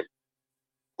 ਭਾਵੇਂ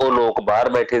ਉਹ ਲੋਕ ਬਾਹਰ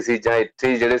ਬੈਠੇ ਸੀ ਜਾਂ ਇੱਥੇ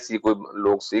ਹੀ ਜਿਹੜੇ ਸੀ ਕੋਈ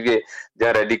ਲੋਕ ਸੀਗੇ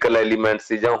ਜਾਂ ਰੈਡੀਕਲ ਐਲੀਮੈਂਟ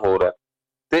ਸੀ ਜਾਂ ਹੋਰ ਹੈ।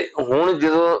 ਤੇ ਹੁਣ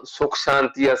ਜਦੋਂ ਸੁੱਖ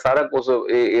ਸ਼ਾਂਤੀ ਆ ਸਾਰਾ ਕੁਝ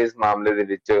ਇਸ ਮਾਮਲੇ ਦੇ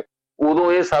ਵਿੱਚ,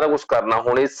 ਉਦੋਂ ਇਹ ਸਾਰਾ ਕੁਝ ਕਰਨਾ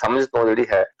ਹੁਣ ਇਹ ਸਮਝ ਤੋਂ ਜਿਹੜੀ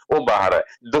ਹੈ ਉਹ ਬਾਹਰ ਹੈ।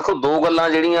 ਦੇਖੋ ਦੋ ਗੱਲਾਂ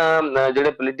ਜਿਹੜੀਆਂ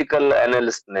ਜਿਹੜੇ ਪੋਲੀਟੀਕਲ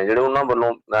ਐਨਾਲਿਸਟ ਨੇ ਜਿਹੜੇ ਉਹਨਾਂ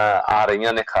ਵੱਲੋਂ ਆ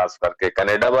ਰਹੀਆਂ ਨੇ, ਖਾਸ ਕਰਕੇ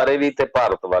ਕੈਨੇਡਾ ਬਾਰੇ ਵੀ ਤੇ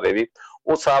ਭਾਰਤ ਬਾਰੇ ਵੀ,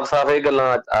 ਉਹ ਸਾਫ਼-ਸਾਫ਼ ਇਹ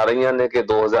ਗੱਲਾਂ ਆ ਰਹੀਆਂ ਨੇ ਕਿ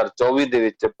 2024 ਦੇ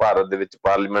ਵਿੱਚ ਭਾਰਤ ਦੇ ਵਿੱਚ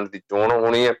ਪਾਰਲੀਮੈਂਟ ਦੀ ਚੋਣ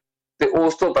ਹੋਣੀ ਹੈ, ਤੇ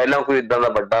ਉਸ ਤੋਂ ਪਹਿਲਾਂ ਕੋਈ ਏਦਾਂ ਦਾ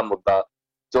ਵੱਡਾ ਮੁੱਦਾ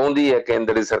ਚਾਹੁੰਦੀ ਹੈ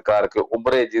ਕੇਂਦਰੀ ਸਰਕਾਰ ਕਿ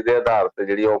ਉੱਭਰੇ, ਜਿਹਦੇ ਆਧਾਰ ਤੇ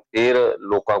ਜਿਹੜੀ ਉਹ ਫੇਰ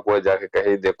ਲੋਕਾਂ ਕੋਲ ਜਾ ਕੇ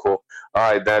ਕਹੇ ਦੇਖੋ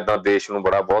ਏਦਾਂ ਦੇਸ਼ ਨੂੰ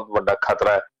ਬਹੁਤ ਵੱਡਾ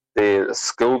ਖਤਰਾ ਹੈ ਤੇ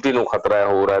ਸਿਕਿਉਰਿਟੀ ਨੂੰ ਖਤਰਾ ਹੈ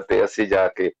ਹੋਰ ਹੈ, ਤੇ ਅਸੀਂ ਜਾ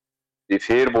ਕੇ ਵੀ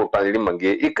ਫੇਰ ਵੋਟਾਂ ਜਿਹੜੀ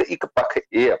ਮੰਗੀਏ। ਇੱਕ ਪੱਖ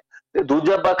ਇਹ ਆ, ਤੇ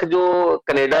ਦੂਜਾ ਪੱਖ ਜੋ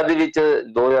ਕੈਨੇਡਾ ਦੇ ਵਿੱਚ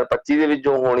 2025 ਦੇ ਵਿੱਚ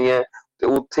ਜੋ ਹੋਣੀ ਹੈ, ਤੇ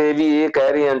ਉੱਥੇ ਵੀ ਇਹ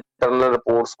ਕਹਿ ਰਹੀਆਂ ਇੰਟਰਨਲ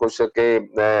ਰਿਪੋਰਟਸ ਕੁਛ ਕਿ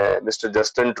ਮਿਸਟਰ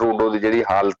ਜਸਟਿਨ ਟਰੂਡੋ ਦੀ ਜਿਹੜੀ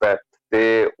ਹਾਲਤ ਹੈ ਤੇ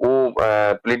ਉਹ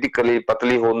ਪੋਲੀਟੀਕਲੀ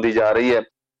ਪਤਲੀ ਹੁੰਦੀ ਜਾ ਰਹੀ ਹੈ,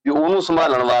 ਵੀ ਉਹਨੂੰ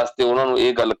ਸੰਭਾਲਣ ਵਾਸਤੇ ਉਹਨਾਂ ਨੂੰ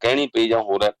ਇਹ ਗੱਲ ਕਹਿਣੀ ਪਈ ਜਾਂ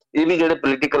ਹੋਰ ਹੈ। ਇਹ ਵੀ ਜਿਹੜੇ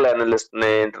ਪੋਲੀਟੀਕਲ ਐਨਾਲਿਸਟ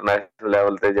ਨੇ ਇੰਟਰਨੈਸ਼ਨਲ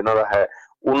ਲੈਵਲ ਤੇ ਜਿਨ੍ਹਾਂ ਦਾ ਹੈ,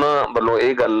 ਉਹਨਾਂ ਵੱਲੋਂ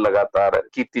ਇਹ ਗੱਲ ਲਗਾਤਾਰ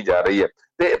ਕੀਤੀ ਜਾ ਰਹੀ ਹੈ।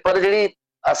 ਤੇ ਪਰ ਜਿਹੜੀ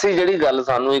ਅਸੀਂ ਜਿਹੜੀ ਗੱਲ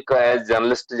ਸਾਨੂੰ ਇੱਕ ਐਜ਼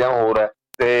ਜਰਨਲਿਸਟ ਜਾਂ ਹੋਰ ਹੈ,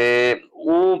 ਤੇ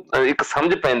ਉਹ ਇੱਕ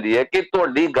ਸਮਝ ਪੈਂਦੀ ਹੈ ਕਿ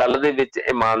ਤੁਹਾਡੀ ਗੱਲ ਦੇ ਵਿੱਚ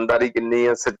ਇਮਾਨਦਾਰੀ ਕਿੰਨੀ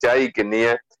ਹੈ, ਸੱਚਾਈ ਕਿੰਨੀ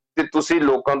ਹੈ, ਤੇ ਤੁਸੀਂ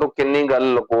ਲੋਕਾਂ ਤੋਂ ਕਿੰਨੀ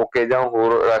ਗੱਲ ਲੁਕੋ ਕੇ ਜਾਂ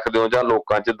ਹੋਰ ਰੱਖਦੇ ਹੋ ਜਾਂ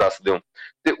ਲੋਕਾਂ 'ਚ ਦੱਸਦੇ ਹੋ।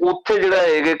 ਤੇ ਉੱਥੇ ਜਿਹੜਾ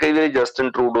ਹੈਗਾ ਕਈ ਵਾਰੀ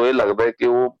ਜਸਟਿਨ ਟਰੂਡੋ ਇਹ ਲੱਗਦਾ ਹੈ ਕਿ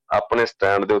ਉਹ ਆਪਣੇ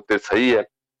ਸਟੈਂਡ ਦੇ ਉੱਤੇ ਸਹੀ ਹੈ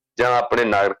ਜਾਂ ਆਪਣੇ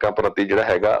ਨਾਗਰਿਕਾਂ ਪ੍ਰਤੀ ਜਿਹੜਾ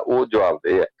ਹੈਗਾ ਉਹ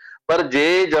ਜਵਾਬਦੇਹ ਹੈ। ਪਰ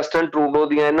ਜੇ ਜਸਟਿਨ ਟਰੂਡੋ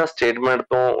ਦੀਆਂ ਇਹਨਾਂ ਸਟੇਟਮੈਂਟ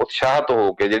ਤੋਂ ਉਤਸ਼ਾਹਿਤ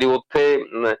ਹੋ ਕੇ ਜਿਹੜੀ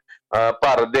ਉੱਥੇ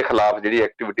ਭਾਰਤ ਦੇ ਖਿਲਾਫ ਜਿਹੜੀ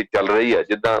ਐਕਟੀਵਿਟੀ ਚੱਲ ਰਹੀ ਹੈ,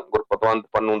 ਜਿੱਦਾਂ ਗੁਰਪਤਵੰਤ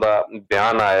ਪੰਨੂ ਦਾ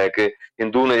ਬਿਆਨ ਆਇਆ ਕਿ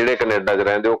ਹਿੰਦੂ ਨੇ ਜਿਹੜੇ ਕੈਨੇਡਾ 'ਚ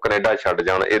ਰਹਿੰਦੇ ਉਹ ਕੈਨੇਡਾ ਛੱਡ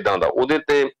ਜਾਣ, ਏਦਾਂ ਦਾ, ਉਹਦੇ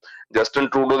ਤੇ ਜਸਟਿਨ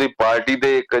ਟਰੂਡੋ ਦੀ ਪਾਰਟੀ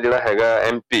ਦੇ ਇੱਕ ਜਿਹੜਾ ਹੈਗਾ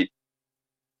MP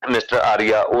ਮਿਸਟਰ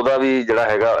ਆਰੀਆ, ਉਹਦਾ ਵੀ ਜਿਹੜਾ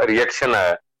ਹੈਗਾ ਰਿਐਕਸ਼ਨ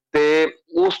ਆਇਆ। ਤੇ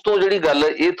ਉਸ ਤੋਂ ਜਿਹੜੀ ਗੱਲ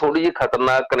ਇਹ ਥੋੜੀ ਜਿਹੀ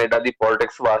ਖਤਰਨਾਕ ਕੈਨੇਡਾ ਦੀ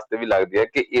ਪੋਲਿਟਿਕਸ ਵਾਸਤੇ ਵੀ ਲੱਗਦੀ ਹੈ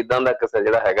ਕਿ ਏਦਾਂ ਦਾ ਕਿਸੇ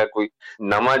ਜਿਹੜਾ ਹੈਗਾ ਕੋਈ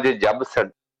ਨਵਾਂ ਜੇ ਜੱਬ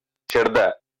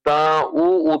ਛਿੜਦਾ ਤਾਂ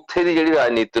ਉਹ ਉੱਥੇ ਦੀ ਜਿਹੜੀ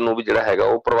ਰਾਜਨੀਤੀ ਨੂੰ ਵੀ ਜਿਹੜਾ ਹੈਗਾ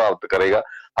ਉਹ ਪ੍ਰਭਾਵਿਤ ਕਰੇਗਾ।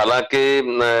 ਹਾਲਾਂਕਿ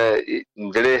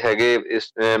ਜਿਹੜੇ ਹੈਗੇ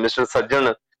ਮਿਸਟਰ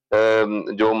ਸੱਜਣ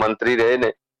ਜੋ ਮੰਤਰੀ ਰਹੇ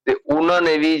ਨੇ, ਤੇ ਉਹਨਾਂ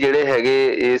ਨੇ ਵੀ ਜਿਹੜੇ ਹੈਗੇ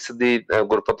ਇਸ ਦੀ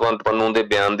ਗੁਰਪਤਵੰਤ ਪੰਨੂ ਦੇ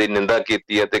ਬਿਆਨ ਦੀ ਨਿੰਦਾ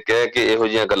ਕੀਤੀ ਹੈ ਤੇ ਕਿਹਾ ਕਿ ਇਹੋ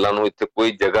ਜਿਹੀਆਂ ਗੱਲਾਂ ਨੂੰ ਇੱਥੇ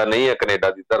ਕੋਈ ਜਗ੍ਹਾ ਨਹੀਂ ਹੈ ਕੈਨੇਡਾ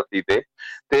ਦੀ ਧਰਤੀ ਤੇ।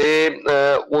 ਤੇ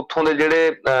ਉੱਥੋਂ ਦੇ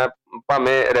ਜਿਹੜੇ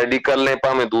ਭਾਵੇਂ ਰੈਡੀਕਲ ਨੇ,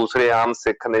 ਭਾਵੇਂ ਦੂਸਰੇ ਆਮ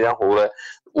ਸਿੱਖ ਨੇ ਜਾਂ ਹੋਰ ਹੈ,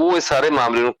 ਉਹ ਇਸ ਸਾਰੇ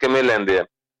ਮਾਮਲੇ ਨੂੰ ਕਿਵੇਂ ਲੈਂਦੇ ਆ,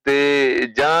 ਤੇ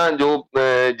ਜਾਂ ਜੋ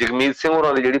ਜਗਮੀਤ ਸਿੰਘ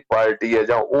ਹੋਰਾਂ ਦੀ ਜਿਹੜੀ ਪਾਰਟੀ ਹੈ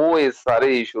ਜਾਂ ਉਹ ਇਸ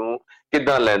ਸਾਰੇ ਇਸ਼ੂ ਨੂੰ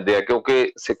ਕਿੱਦਾਂ ਲੈਂਦੇ ਆ,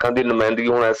 ਕਿਉਂਕਿ ਸਿੱਖਾਂ ਦੀ ਨੁਮਾਇੰਦਗੀ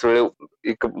ਹੁਣ ਇਸ ਵੇਲੇ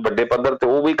ਇੱਕ ਵੱਡੇ ਪੱਧਰ ਤੇ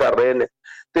ਉਹ ਵੀ ਕਰ ਰਹੇ ਨੇ।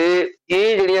 ਤੇ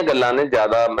ਇਹ ਜਿਹੜੀਆਂ ਗੱਲਾਂ ਨੇ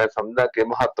ਜ਼ਿਆਦਾ ਮੈਂ ਸਮਝਦਾ ਕਿ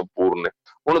ਮਹੱਤਵਪੂਰਨ ਨੇ।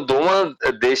 ਹੁਣ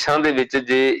ਦੋਵਾਂ ਦੇਸ਼ਾਂ ਦੇ ਵਿੱਚ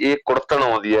ਜੇ ਇਹ ਕੁੜਤਣ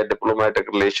ਆਉਂਦੀ ਹੈ ਡਿਪਲੋਮੈਟਿਕ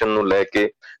ਰਿਲੇਸ਼ਨ ਨੂੰ ਲੈ ਕੇ,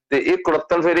 ਤੇ ਇਹ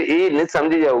ਕੁੜਤਣ ਫਿਰ ਇਹ ਨਹੀਂ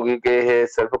ਸਮਝੀ ਜਾਊਗੀ ਕਿ ਇਹ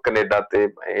ਸਿਰਫ ਕੈਨੇਡਾ ਤੇ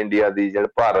ਇੰਡੀਆ ਦੀ ਜਿਹੜਾ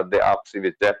ਭਾਰਤ ਦੇ ਆਪਸੀ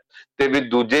ਵਿੱਚ ਹੈ, ਤੇ ਵੀ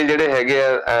ਦੂਜੇ ਜਿਹੜੇ ਹੈਗੇ ਆ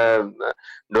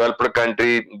ਡਿਵੈਲਪਡ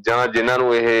ਕੰਟਰੀ ਜਾਂ ਜਿਨ੍ਹਾਂ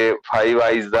ਨੂੰ ਇਹ ਫਾਈਵ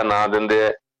ਆਈਜ਼ ਦਾ ਨਾਂ ਦਿੰਦੇ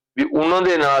ਆ, ਵੀ ਉਹਨਾਂ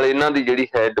ਦੇ ਨਾਲ ਇਹਨਾਂ ਦੀ ਜਿਹੜੀ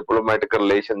ਹੈ ਡਿਪਲੋਮੈਟਿਕ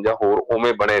ਰਿਲੇਸ਼ਨ ਜਾਂ ਹੋਰ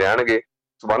ਉਵੇਂ ਬਣੇ ਰਹਿਣਗੇ,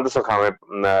 ਸੰਬੰਧ ਸੁਖਾਵੇਂ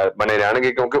ਬਣੇ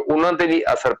ਰਹਿਣਗੇ, ਕਿਉਂਕਿ ਉਹਨਾਂ ਤੇ ਵੀ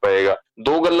ਅਸਰ ਪਏਗਾ।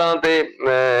 ਦੋ ਗੱਲਾਂ ਤੇ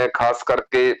ਖਾਸ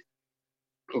ਕਰਕੇ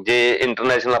ਜੇ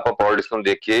ਇੰਟਰਨੈਸ਼ਨਲ ਆਪਾਂ ਪੋਲਿਟਿਕਸ ਨੂੰ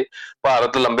ਦੇਖੀਏ,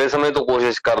 ਭਾਰਤ ਲੰਬੇ ਸਮੇਂ ਤੋਂ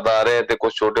ਕੋਸ਼ਿਸ਼ ਕਰਦਾ ਆ ਰਿਹਾ ਤੇ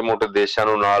ਕੁਝ ਛੋਟੇ-ਮੋਟੇ ਦੇਸ਼ਾਂ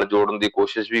ਨੂੰ ਨਾਲ ਜੋੜਨ ਦੀ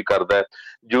ਕੋਸ਼ਿਸ਼ ਵੀ ਕਰਦਾ ਹੈ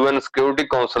UN ਸਿਕਿਉਰਿਟੀ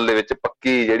ਕਾਉਂਸਲ ਦੇ ਵਿੱਚ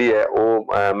ਪੱਕੀ ਜਿਹੜੀ ਹੈ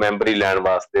ਉਹ ਮੈਂਬਰੀ ਲੈਣ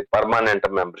ਵਾਸਤੇ, ਪਰਮਾਨੈਂਟ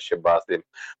ਮੈਂਬਰਸ਼ਿਪ ਵਾਸਤੇ।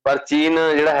 ਪਰ ਚੀਨ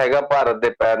ਜਿਹੜਾ ਹੈਗਾ ਭਾਰਤ ਦੇ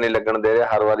ਪੈਰ ਨਹੀਂ ਲੱਗਣ ਦੇ ਰਿਹਾ,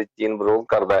 ਹਰ ਵਾਰੀ ਚੀਨ ਵਿਰੋਧ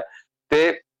ਕਰਦਾ ਹੈ।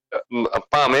 ਤੇ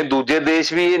ਭਾਵੇਂ ਦੂਜੇ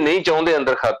ਦੇਸ਼ ਵੀ ਇਹ ਨਹੀਂ ਚਾਹੁੰਦੇ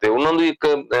ਅੰਦਰ ਖਾਤੇ, ਉਹਨਾਂ ਨੂੰ ਇੱਕ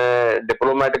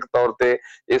ਡਿਪਲੋਮੈਟਿਕ ਤੌਰ ਤੇ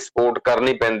ਇਹ ਸਪੋਰਟ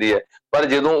ਕਰਨੀ ਪੈਂਦੀ ਹੈ, ਪਰ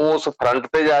ਜਦੋਂ ਉਸ ਫਰੰਟ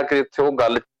ਤੇ ਜਾ ਕੇ ਇੱਥੇ ਉਹ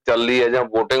ਗੱਲ ਚੱਲਦੀ ਹੈ ਜਾਂ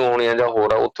ਵੋਟਿੰਗ ਹੋਣੀ ਹੈ ਜਾਂ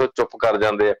ਹੋਰ ਆ, ਉੱਥੇ ਚੁੱਪ ਕਰ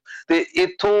ਜਾਂਦੇ ਆ। ਤੇ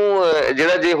ਇੱਥੋਂ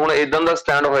ਜਿਹੜਾ ਜੇ ਹੁਣ ਏਦਾਂ ਦਾ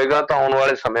ਸਟੈਂਡ ਹੋਏਗਾ ਤਾਂ ਆਉਣ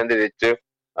ਵਾਲੇ ਸਮੇਂ ਦੇ ਵਿੱਚ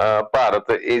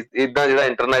ਭਾਰਤ ਏਦਾਂ ਜਿਹੜਾ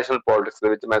ਇੰਟਰਨੈਸ਼ਨਲ ਪੋਲਿਟਿਕਸ ਦੇ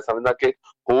ਵਿੱਚ ਮੈਂ ਸਮਝਦਾ ਕਿ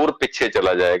ਹੋਰ ਪਿੱਛੇ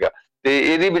ਚਲਾ ਜਾਏਗਾ। ਤੇ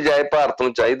ਇਹਦੀ ਬਜਾਏ ਭਾਰਤ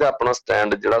ਨੂੰ ਚਾਹੀਦਾ ਆਪਣਾ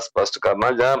ਸਟੈਂਡ ਜਿਹੜਾ ਸਪਸ਼ਟ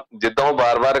ਕਰਨਾ, ਜਾਂ ਜਿੱਦਾਂ ਉਹ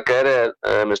ਵਾਰ-ਵਾਰ ਕਹਿ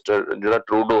ਰਿਹਾ ਮਿਸਟਰ ਜਿਹੜਾ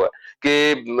ਟਰੂਡੋ ਹੈ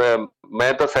ਕਿ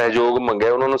ਮੈਂ ਤਾਂ ਸਹਿਯੋਗ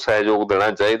ਮੰਗਿਆ, ਉਹਨਾਂ ਨੂੰ ਸਹਿਯੋਗ ਦੇਣਾ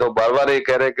ਚਾਹੀਦਾ, ਉਹ ਵਾਰ-ਵਾਰ ਇਹ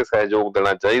ਕਹਿ ਰਿਹਾ ਕਿ ਸਹਿਯੋਗ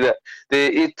ਦੇਣਾ ਚਾਹੀਦਾ, ਤੇ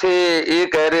ਇੱਥੇ ਇਹ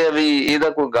ਕਹਿ ਰਿਹਾ ਵੀ ਇਹਦਾ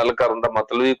ਕੋਈ ਗੱਲ ਕਰਨ ਦਾ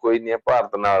ਮਤਲਬ ਹੀ ਕੋਈ ਨਹੀਂ ਹੈ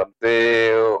ਭਾਰਤ ਨਾਲ।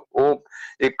 ਤੇ ਉਹ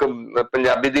ਇੱਕ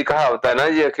ਪੰਜਾਬੀ ਦੀ ਕਹਾਵਤ ਹੈ ਨਾ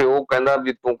ਜੀ ਕਿ ਉਹ ਕਹਿੰਦਾ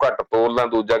ਵੀ ਤੂੰ ਘੱਟ ਤੋਲਦਾ,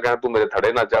 ਦੂਜਾ ਕਹਿੰਦਾ ਤੂੰ ਮੇਰੇ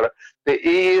ਥੜੇ ਨਾ ਚੜ। ਤੇ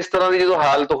ਇਹ ਇਸ ਤਰ੍ਹਾਂ ਦੀ ਜਦੋਂ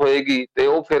ਹਾਲਤ ਹੋਏਗੀ ਤੇ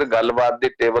ਉਹ ਫਿਰ ਗੱਲਬਾਤ ਦੇ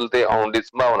ਟੇਬਲ ਤੇ ਆਉਣ ਦੀ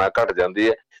ਸੰਭਾਵਨਾ ਘਟ ਜਾਂਦੀ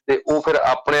ਹੈ, ਤੇ ਉਹ ਫਿਰ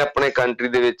ਆਪਣੇ ਕੰਟਰੀ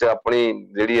ਦੇ ਵਿੱਚ ਆਪਣੀ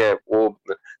ਜਿਹੜੀ ਹੈ ਉਹ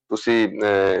ਤੁਸੀਂ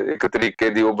ਇੱਕ ਤਰੀਕੇ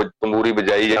ਦੀ ਉਹ ਤੰਬੂਰੀ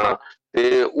ਵਜਾਈ ਜਾਣਾ,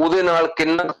 ਤੇ ਉਹਦੇ ਨਾਲ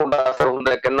ਕਿੰਨਾ ਕੁ ਤੁਹਾਡਾ ਅਸਰ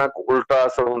ਹੁੰਦਾ, ਕਿੰਨਾ ਕੁ ਉਲਟਾ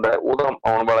ਅਸਰ ਹੁੰਦਾ, ਉਹਦਾ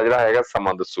ਆਉਣ ਵਾਲਾ ਜਿਹੜਾ ਹੈਗਾ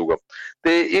ਸਮਾਂ ਦੱਸੂਗਾ।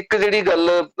 ਤੇ ਇੱਕ ਜਿਹੜੀ ਗੱਲ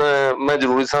ਮੈਂ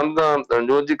ਜ਼ਰੂਰੀ ਸਮਝਦਾ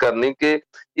ਰਣਜੋਤ ਜੀ ਕਰਨੀ ਕਿ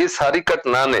ਇਹ ਸਾਰੀ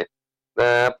ਘਟਨਾ ਨੇ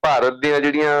ਭਾਰਤ ਦੀਆਂ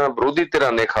ਜਿਹੜੀਆਂ ਵਿਰੋਧੀ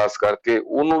ਧਿਰਾਂ ਨੇ ਖਾਸ ਕਰਕੇ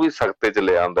ਉਹਨੂੰ ਵੀ ਸਖਤੇ ਚ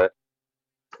ਲਿਆ ਆਉਂਦਾ,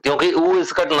 ਕਿਉਂਕਿ ਉਹ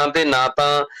ਇਸ ਘਟਨਾ ਤੇ ਨਾ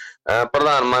ਤਾਂ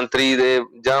ਪ੍ਰਧਾਨ ਮੰਤਰੀ ਦੇ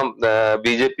ਜਾਂ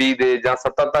ਬੀਜੇਪੀ ਦੇ ਜਾਂ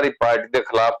ਸੱਤਾਧਾਰੀ ਪਾਰਟੀ ਦੇ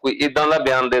ਖਿਲਾਫ ਕੋਈ ਏਦਾਂ ਦਾ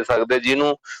ਬਿਆਨ ਦੇ ਸਕਦੇ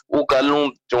ਜਿਹਨੂੰ ਉਹ ਕੱਲ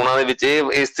ਨੂੰ ਚੋਣਾਂ ਦੇ ਵਿੱਚ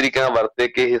ਇਹ ਇਸ ਤਰੀਕੇ ਨਾਲ ਵਰਤੇ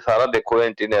ਕਿ ਇਹ ਸਾਰਾ ਦੇਖੋ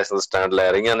ਇੰਟਰਨੈਸ਼ਨਲ ਸਟੈਂਡ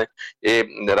ਲੈ ਰਹੀਆਂ ਨੇ,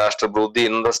 ਇਹ ਰਾਸ਼ਟਰ ਵਿਰੋਧੀ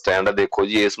ਇਹਨਾਂ ਦਾ ਸਟੈਂਡ ਹੈ, ਦੇਖੋ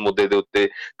ਜੀ ਇਸ ਮੁੱਦੇ ਦੇ ਉੱਤੇ,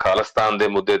 ਖਾਲਿਸਤਾਨ ਦੇ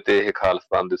ਮੁੱਦੇ ਤੇ ਇਹ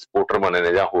ਖਾਲਿਸਤਾਨ ਦੇ ਸਪੋਰਟਰ ਬਣੇ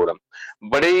ਨੇ ਜਾਂ ਹੋਰ।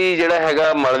 ਬੜੀ ਜਿਹੜਾ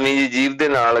ਹੈਗਾ ਮਲਵੀ ਜੀ ਜੀਭ ਦੇ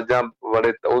ਨਾਲ ਜਾਂ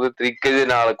ਬੜੇ ਉਹਦੇ ਤਰੀਕੇ ਦੇ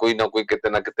ਨਾਲ ਕੋਈ ਨਾ ਕੋਈ ਕਿਤੇ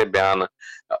ਨਾ ਕਿਤੇ ਬਿਆਨ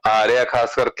ਆ ਰਿਹਾ,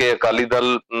 ਖਾਸ ਕਰਕੇ ਅਕਾਲੀ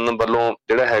ਦਲ ਵੱਲੋਂ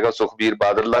ਜਿਹੜਾ ਹੈਗਾ ਸੁਖਬੀਰ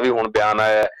ਬਾਦਲ ਦਾ ਵੀ ਹੁਣ ਬਿਆਨ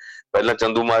ਆਇਆ, ਪਹਿਲਾਂ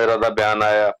ਚੰਦੂ ਮਾਜਰਾ ਦਾ ਬਿਆਨ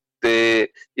ਆਇਆ, ਤੇ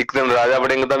ਇੱਕ ਦਿਨ ਰਾਜਾ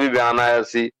ਵੜਿੰਗ ਦਾ ਵੀ ਬਿਆਨ ਆਇਆ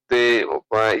ਸੀ, ਤੇ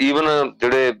ਈਵਨ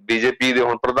ਜਿਹੜੇ ਬੀਜੇਪੀ ਦੇ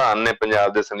ਹੁਣ ਪ੍ਰਧਾਨ ਨੇ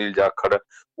ਪੰਜਾਬ ਦੇ ਸੁਨੀਲ ਜਾਖੜ,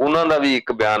 ਉਹਨਾਂ ਦਾ ਵੀ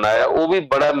ਇੱਕ ਬਿਆਨ ਆਇਆ। ਉਹ ਵੀ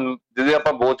ਬੜਾ, ਜਿਹਦੇ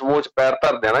ਆਪਾਂ ਬੋਚ-ਬੋਚ ਪੈਰ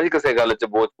ਧਰਦੇ ਆ ਨਾ ਜੀ ਕਿਸੇ ਗੱਲ 'ਚ,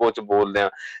 ਬੋਚ-ਬੋਚ ਬੋਲਦੇ ਆ,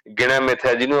 ਗਿਣਿਆ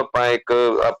ਮਿਥਿਆ ਜਿਹਨੂੰ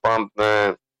ਆਪਾਂ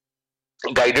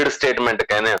ਗਾਈਡਡ ਸਟੇਟਮੈਂਟ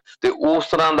ਕਹਿੰਦੇ ਆ, ਤੇ ਉਸ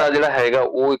ਤਰ੍ਹਾਂ ਦਾ ਜਿਹੜਾ ਹੈਗਾ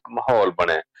ਉਹ ਇੱਕ ਮਾਹੌਲ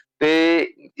ਬਣਿਆ।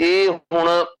 ਤੇ ਇਹ ਹੁਣ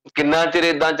ਕਿੰਨਾ ਚਿਰ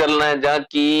ਏਦਾਂ ਚੱਲਣਾ ਹੈ, ਜਾਂ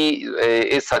ਕੀ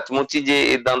ਇਹ ਸੱਚਮੁੱਚ ਹੀ ਜੇ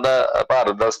ਏਦਾਂ ਦਾ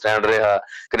ਭਾਰਤ ਦਾ ਸਟੈਂਡ ਰਿਹਾ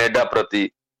ਕੈਨੇਡਾ ਪ੍ਰਤੀ,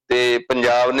 ਤੇ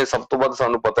ਪੰਜਾਬ ਨੇ ਸਭ ਤੋਂ ਵੱਧ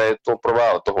ਸਾਨੂੰ ਪਤਾ ਇਸ ਤੋਂ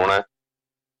ਪ੍ਰਭਾਵਿਤ ਹੋਣਾ,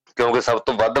 ਕਿਉਂਕਿ ਸਭ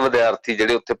ਤੋਂ ਵੱਧ ਵਿਦਿਆਰਥੀ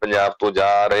ਜਿਹੜੇ ਉੱਥੇ ਪੰਜਾਬ ਤੋਂ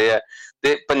ਜਾ ਰਹੇ ਹੈ,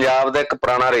 ਤੇ ਪੰਜਾਬ ਦਾ ਇੱਕ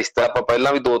ਪੁਰਾਣਾ ਰਿਸ਼ਤਾ ਆਪਾਂ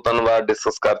ਪਹਿਲਾਂ ਵੀ 2-3 ਵਾਰ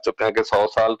ਡਿਸਕਸ ਕਰ ਚੁੱਕੇ ਹਾਂ ਕਿ 100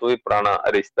 ਸਾਲ ਤੋਂ ਵੀ ਪੁਰਾਣਾ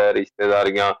ਰਿਸ਼ਤਾ ਹੈ,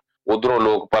 ਰਿਸ਼ਤੇਦਾਰੀਆਂ, ਉਧਰੋਂ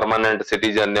ਲੋਕ ਪਰਮਾਨੈਂਟ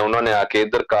ਸਿਟੀਜ਼ਨ ਨੇ, ਉਹਨਾਂ ਨੇ ਆ ਕੇ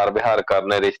ਇੱਧਰ ਕਾਰ ਵਿਹਾਰ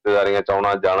ਕਰਨੇ, ਰਿਸ਼ਤੇਦਾਰੀਆਂ 'ਚ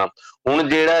ਆਉਣਾ ਜਾਣਾ। ਹੁਣ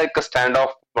ਜਿਹੜਾ ਇੱਕ ਸਟੈਂਡ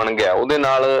ਆਫ ਬਣ ਗਿਆ ਉਹਦੇ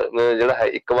ਨਾਲ ਜਿਹੜਾ ਹੈ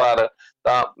ਇੱਕ ਵਾਰ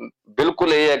ਤਾਂ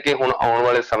ਬਿਲਕੁਲ ਇਹ ਹੈ ਕਿ ਹੁਣ ਆਉਣ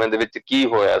ਵਾਲੇ ਸਮੇਂ ਦੇ ਵਿੱਚ ਕੀ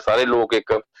ਹੋਇਆ, ਸਾਰੇ ਲੋਕ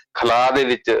ਇੱਕ ਖਲਾਅ ਦੇ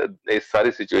ਵਿੱਚ ਇਸ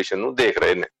ਸਾਰੀ ਸਿਚੁਏਸ਼ਨ ਨੂੰ ਦੇਖ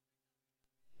ਰਹੇ ਨੇ।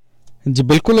 ਜੀ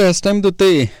ਬਿਲਕੁਲ, ਇਸ ਟਾਈਮ ਦੇ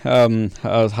ਉੱਤੇ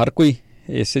ਹਰ ਕੋਈ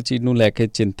ਇਸੇ ਚੀਜ਼ ਨੂੰ ਲੈ ਕੇ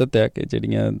ਚਿੰਤਤ ਹੈ ਕਿ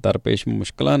ਜਿਹੜੀਆਂ ਦਰਪੇਸ਼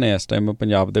ਮੁਸ਼ਕਿਲਾਂ ਨੇ ਇਸ ਟਾਈਮ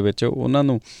ਪੰਜਾਬ ਦੇ ਵਿੱਚ ਉਹਨਾਂ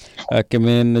ਨੂੰ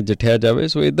ਕਿਵੇਂ ਨਜਿੱਠਿਆ ਜਾਵੇ।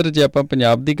 ਸੋ ਇੱਧਰ ਜੇ ਆਪਾਂ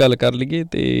ਪੰਜਾਬ ਦੀ ਗੱਲ ਕਰ ਲਈਏ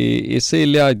ਤਾਂ ਇਸੇ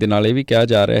ਲਿਹਾਜ਼ ਦੇ ਨਾਲ ਇਹ ਵੀ ਕਿਹਾ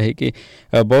ਜਾ ਰਿਹਾ ਹੈ ਕਿ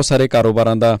ਬਹੁਤ ਸਾਰੇ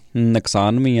ਕਾਰੋਬਾਰਾਂ ਦਾ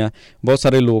ਨੁਕਸਾਨ ਵੀ ਆ, ਬਹੁਤ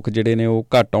ਸਾਰੇ ਲੋਕ ਜਿਹੜੇ ਨੇ ਉਹ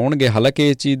ਘੱਟ ਆਉਣਗੇ। ਹਾਲਾਂਕਿ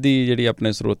ਇਸ ਚੀਜ਼ ਦੀ ਜਿਹੜੀ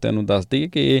ਆਪਣੇ ਸਰੋਤਿਆਂ ਨੂੰ ਦੱਸ ਦਈਏ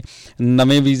ਕਿ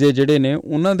ਨਵੇਂ ਵੀਜ਼ੇ ਜਿਹੜੇ ਨੇ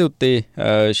ਉਹਨਾਂ ਦੇ ਉੱਤੇ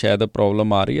ਸ਼ਾਇਦ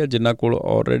ਪ੍ਰੋਬਲਮ ਆ ਰਹੀ ਹੈ, ਜਿਨ੍ਹਾਂ ਕੋਲ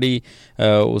ਆਲਰੇਡੀ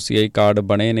OCI ਕਾਰਡ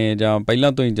ਬਣੇ ਨੇ ਜਾਂ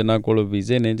ਪਹਿਲਾਂ ਤੋਂ ਹੀ ਜਿਨ੍ਹਾਂ ਕੋਲ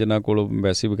ਵੀਜ਼ੇ ਨੇ, ਜਿਨ੍ਹਾਂ ਕੋਲ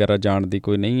ਐਮਬੈਸੀ ਵਗੈਰਾ ਜਾਣ ਦੀ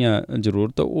ਕੋਈ ਨਹੀਂ ਆ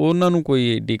ਜ਼ਰੂਰਤ, ਉਹਨਾਂ ਨੂੰ ਕੋਈ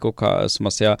ਏਡੀ ਕੋਈ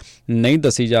ਸਮੱਸਿਆ ਨਹੀਂ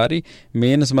ਦੱਸੀ ਜਾ ਰਹੀ।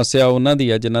 ਮੇਨ ਸਮੱਸਿਆ ਉਹਨਾਂ ਦੀ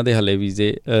ਆ ਜਿਨ੍ਹਾਂ ਦੇ ਹਲੇ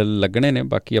ਵੀਜ਼ੇ ਲੱਗਣੇ ਨੇ।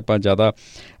 ਬਾਕੀ ਆਪਾਂ ਜ਼ਿਆਦਾ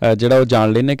ਜਿਹੜਾ ਉਹ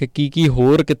ਜਾਣ ਲੈਂਦੇ ਕਿ ਕੀ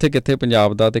ਹੋਰ ਕਿੱਥੇ ਕਿੱਥੇ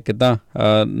ਪੰਜਾਬ ਦਾ ਅਤੇ ਕਿੱਦਾਂ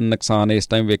ਨੁਕਸਾਨ ਇਸ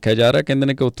ਟਾਈਮ ਵੇਖਿਆ ਜਾ ਰਿਹਾ। ਕਹਿੰਦੇ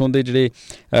ਨੇ ਕਿ ਉੱਥੋਂ ਦੇ ਜਿਹੜੇ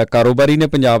ਕਾਰੋਬਾਰੀ ਨੇ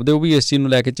ਪੰਜਾਬ ਦੇ ਉਹ ਵੀ ਇਸ ਚੀਜ਼ ਨੂੰ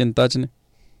ਲੈ ਕੇ ਚਿੰਤਾ 'ਚ ਨੇ।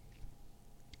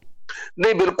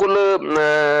 ਨਹੀਂ ਬਿਲਕੁਲ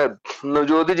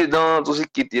ਨਵਜੋਤ, ਜਿੱਦਾਂ ਤੁਸੀਂ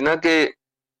ਕੀਤੀ ਨਾ ਕਿ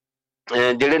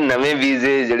ਜਿਹੜੇ ਨਵੇਂ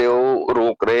ਵੀਜ਼ੇ ਜਿਹੜੇ ਉਹ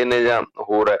ਰੋਕ ਰਹੇ ਨੇ ਜਾਂ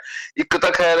ਹੋਰ ਹੈ, ਇੱਕ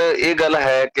ਤਾਂ ਖੈਰ ਇਹ ਗੱਲ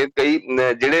ਹੈ ਕਿ ਕਈ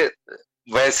ਜਿਹੜੇ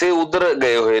ਵੈਸੇ ਉਧਰ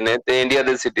ਗਏ ਹੋਏ ਨੇ ਤੇ ਇੰਡੀਆ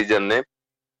ਦੇ ਸਿਟੀਜ਼ਨ ਨੇ,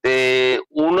 ਤੇ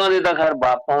ਉਹਨਾਂ ਦੇ ਤਾਂ ਖੈਰ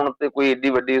ਵਾਪਸ ਆਉਣ ਤੇ ਕੋਈ ਏਡੀ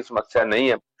ਵੱਡੀ ਸਮੱਸਿਆ ਨਹੀਂ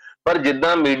ਹੈ। ਪਰ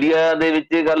ਜਿੱਦਾਂ ਮੀਡੀਆ ਦੇ ਵਿੱਚ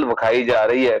ਇਹ ਗੱਲ ਵਿਖਾਈ ਜਾ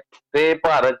ਰਹੀ ਹੈ, ਤੇ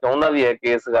ਭਾਰਤ ਚਾਹੁੰਦਾ ਵੀ ਹੈ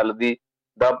ਕਿ ਇਸ ਗੱਲ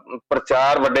ਦਾ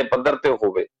ਪ੍ਰਚਾਰ ਵੱਡੇ ਪੱਧਰ ਤੇ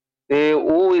ਹੋਵੇ, ਤੇ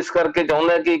ਉਹ ਇਸ ਕਰਕੇ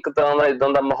ਚਾਹੁੰਦਾ ਕਿ ਇੱਕ ਤਰ੍ਹਾਂ ਦਾ ਏਦਾਂ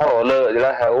ਦਾ ਮਾਹੌਲ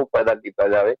ਜਿਹੜਾ ਹੈ ਉਹ ਪੈਦਾ ਕੀਤਾ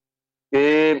ਜਾਵੇ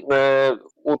ਕਿ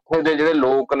ਉੱਥੇ ਦੇ ਜਿਹੜੇ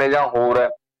ਲੋਕ ਨੇ ਜਾਂ ਹੋਰ ਹੈ,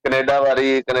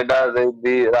 ਕੈਨੇਡਾ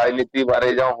ਦੀ ਰਾਜਨੀਤੀ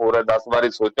ਬਾਰੇ ਜਾਂ ਹੋਰ 10 ਵਾਰੀ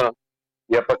ਸੋਚਣ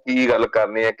ਵੀ ਆਪਾਂ ਕੀ ਗੱਲ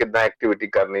ਕਰਨੀ ਹੈ, ਕਿੱਦਾਂ ਐਕਟੀਵਿਟੀ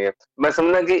ਕਰਨੀ ਹੈ। ਮੈਂ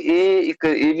ਸਮਝਦਾ ਕਿ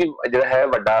ਇਹ ਵੀ ਜਿਹੜਾ ਹੈ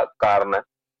ਵੱਡਾ ਕਾਰਨ ਹੈ,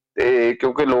 ਤੇ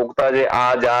ਕਿਉਂਕਿ ਲੋਕ ਤਾਂ ਜੇ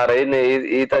ਆ ਜਾ ਰਹੇ ਨੇ,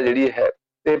 ਇਹ ਤਾਂ ਜਿਹੜੀ ਹੈ,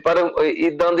 ਤੇ ਪਰ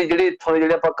ਏਦਾਂ ਦੀ ਜਿਹੜੀ ਇੱਥੋਂ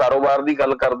ਜਿਹੜੇ ਆਪਾਂ ਕਾਰੋਬਾਰ ਦੀ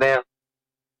ਗੱਲ ਕਰਦੇ ਹਾਂ,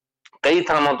 ਕਈ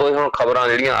ਥਾਵਾਂ ਤੋਂ ਹੁਣ ਖਬਰਾਂ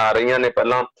ਜਿਹੜੀਆਂ ਆ ਰਹੀਆਂ ਨੇ,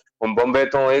 ਪਹਿਲਾਂ ਬੰਬੇ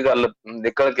ਤੋਂ ਇਹ ਗੱਲ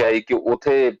ਨਿਕਲ ਕੇ ਆਈ ਕਿ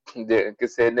ਉੱਥੇ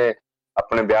ਕਿਸੇ ਨੇ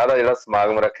ਆਪਣੇ ਵਿਆਹ ਦਾ ਜਿਹੜਾ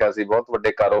ਸਮਾਗਮ ਰੱਖਿਆ ਸੀ, ਬਹੁਤ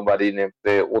ਵੱਡੇ ਕਾਰੋਬਾਰੀ ਨੇ,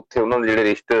 ਤੇ ਉੱਥੇ ਉਹਨਾਂ ਦੇ ਜਿਹੜੇ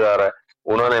ਰਿਸ਼ਤੇਦਾਰ ਹੈ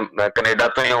ਉਹਨਾਂ ਨੇ ਕੈਨੇਡਾ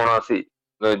ਤੋਂ ਹੀ ਆਉਣਾ ਸੀ,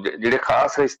 ਜਿਹੜੇ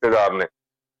ਖਾਸ ਰਿਸ਼ਤੇਦਾਰ ਨੇ,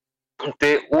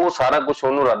 ਤੇ ਉਹ ਸਾਰਾ ਕੁਛ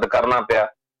ਉਹਨੂੰ ਰੱਦ ਕਰਨਾ ਪਿਆ,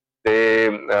 ਤੇ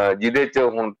ਜਿਹਦੇ ਚ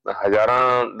ਹੁਣ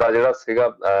ਹਜ਼ਾਰਾਂ ਦਾ ਜਿਹੜਾ ਸੀਗਾ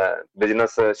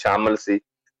ਬਿਜਨਸ ਸ਼ਾਮਲ ਸੀ।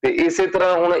 ਤੇ ਇਸੇ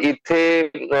ਤਰ੍ਹਾਂ ਹੁਣ ਇੱਥੇ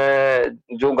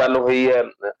ਜੋ ਗੱਲ ਹੋਈ ਹੈ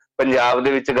ਪੰਜਾਬ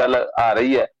ਦੇ ਵਿੱਚ ਗੱਲ ਆ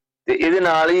ਰਹੀ ਹੈ, ਤੇ ਇਹਦੇ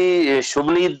ਨਾਲ ਹੀ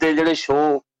ਸ਼ੁਭਨੀਤ ਦੇ ਜਿਹੜੇ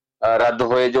ਸ਼ੋਅ ਰੱਦ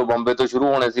ਹੋਏ, ਜੋ ਬੰਬੇ ਤੋਂ ਸ਼ੁਰੂ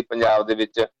ਹੋਣੇ ਸੀ ਪੰਜਾਬ ਦੇ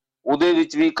ਵਿੱਚ, ਉਹਦੇ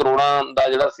ਵਿੱਚ ਵੀ ਕਰੋੜਾਂ ਦਾ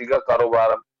ਜਿਹੜਾ ਸੀਗਾ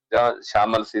ਕਾਰੋਬਾਰ ਜਾਂ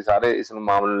ਸ਼ਾਮਲ ਸੀ। ਸਾਰੇ ਇਸ ਨੂੰ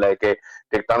ਮਾਮਲੇ ਲੈ ਕੇ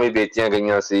ਟਿਕਟਾਂ ਵੀ ਵੇਚੀਆਂ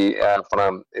ਗਈਆਂ ਸੀ ਆਪਣਾ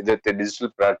ਇਹਦੇ ਤੇ ਡਿਜੀਟਲ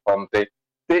ਪਲੇਟਫਾਰਮ ਤੇ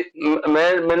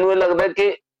ਮੈਨੂੰ ਇਹ ਲੱਗਦਾ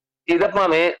ਕਿ ਇਹਦਾ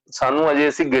ਭਾਵੇਂ ਸਾਨੂੰ ਅਜੇ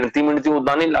ਅਸੀਂ ਗਿਣਤੀ ਮਿਣਤੀ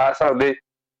ਉਦਾਂ ਨਹੀਂ ਲਾ ਸਕਦੇ,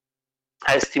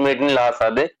 ਐਸਟੀਮੇਟ ਨਹੀਂ ਲਾ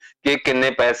ਸਕਦੇ ਕਿ ਕਿੰਨੇ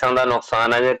ਪੈਸਿਆਂ ਦਾ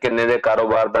ਨੁਕਸਾਨ ਹੈ ਜਾਂ ਕਿੰਨੇ ਦੇ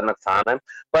ਕਾਰੋਬਾਰ ਦਾ ਨੁਕਸਾਨ ਹੈ,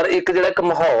 ਪਰ ਇੱਕ ਜਿਹੜਾ ਇੱਕ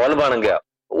ਮਾਹੌਲ ਬਣ ਗਿਆ,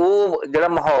 ਉਹ ਜਿਹੜਾ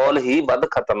ਮਾਹੌਲ ਹੀ ਵੱਧ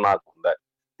ਖਤਰਨਾਕ ਹੁੰਦਾ ਹੈ।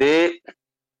 ਤੇ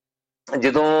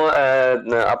ਜਦੋਂ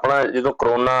ਜਦੋਂ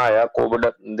ਕਰੋਨਾ ਆਇਆ, ਕੋਵਿਡ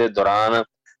ਦੇ ਦੌਰਾਨ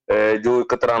ਜੋ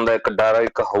ਇੱਕ ਤਰ੍ਹਾਂ ਦਾ ਇੱਕ ਡਰ,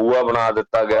 ਇੱਕ ਹਊਆ ਬਣਾ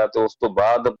ਦਿੱਤਾ ਗਿਆ, ਤੇ ਉਸ ਤੋਂ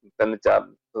ਬਾਅਦ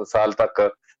 3-4 ਸਾਲ ਤੱਕ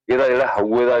ਇਹਦਾ ਜਿਹੜਾ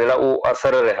ਹਊਏ ਦਾ ਜਿਹੜਾ ਉਹ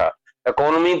ਅਸਰ ਰਿਹਾ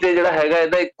ਇਕੋਨਮੀ ਤੇ ਜਿਹੜਾ ਹੈਗਾ,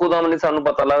 ਇਹਦਾ ਇੱਕੋ ਦਮ ਨਹੀਂ ਸਾਨੂੰ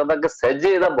ਪਤਾ ਲੱਗਦਾ ਕਿ ਸਹਿਜੇ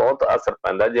ਇਹਦਾ ਬਹੁਤ ਅਸਰ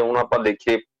ਪੈਂਦਾ। ਜੇ ਹੁਣ ਆਪਾਂ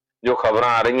ਦੇਖੀਏ ਜੋ ਖਬਰਾਂ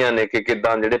ਆ ਰਹੀਆਂ ਨੇ ਕਿ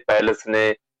ਕਿੱਦਾਂ ਜਿਹੜੇ ਪੈਲਸ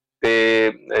ਨੇ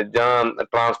ਤੇ ਜਾਂ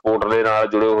ਟਰਾਂਸਪੋਰਟ ਦੇ ਨਾਲ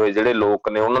ਜੁੜੇ ਹੋਏ ਜਿਹੜੇ ਲੋਕ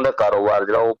ਨੇ, ਉਹਨਾਂ ਦਾ ਕਾਰੋਬਾਰ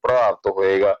ਜਿਹੜਾ ਉਹ ਪ੍ਰਭਾਵਿਤ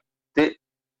ਹੋਏਗਾ। ਤੇ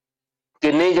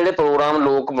ਕਿੰਨੇ ਜਿਹੜੇ ਪ੍ਰੋਗਰਾਮ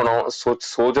ਲੋਕ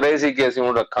ਸੋਚ ਰਹੇ ਸੀ ਕਿ ਅਸੀਂ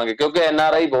ਹੁਣ ਰੱਖਾਂਗੇ, ਕਿਉਂਕਿ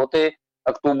NRI ਬਹੁਤੇ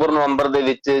ਅਕਤੂਬਰ ਨਵੰਬਰ ਦੇ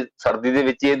ਵਿੱਚ, ਸਰਦੀ ਦੇ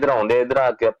ਵਿੱਚ ਇੱਧਰ ਆਉਂਦੇ ਆ, ਇੱਧਰ ਆ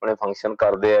ਕੇ ਆਪਣੇ ਫੰਕਸ਼ਨ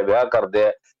ਕਰਦੇ ਆ, ਵਿਆਹ ਕਰਦੇ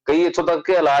ਆ, ਕਈ ਇੱਥੋਂ ਤੱਕ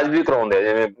ਕਿ ਇਲਾਜ ਵੀ ਕਰਾਉਂਦੇ ਆ,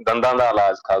 ਜਿਵੇਂ ਦੰਦਾਂ ਦਾ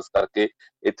ਇਲਾਜ ਖਾਸ ਕਰਕੇ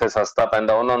ਇੱਥੇ ਸਸਤਾ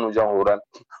ਪੈਂਦਾ ਉਹਨਾਂ ਨੂੰ ਜਾਂ ਹੋਰ ਆ।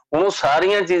 ਹੁਣ ਉਹ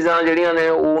ਸਾਰੀਆਂ ਚੀਜ਼ਾਂ ਜਿਹੜੀਆਂ ਨੇ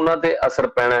ਉਹ ਉਹਨਾਂ ਤੇ ਅਸਰ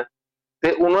ਪੈਣਾ,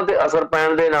 ਤੇ ਉਹਨਾਂ ਤੇ ਅਸਰ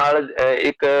ਪੈਣ ਦੇ ਨਾਲ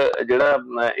ਇੱਕ ਜਿਹੜਾ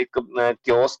ਇੱਕ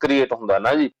ਕਿਓਸ ਕ੍ਰੀਏਟ ਹੁੰਦਾ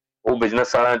ਨਾ ਜੀ, ਉਹ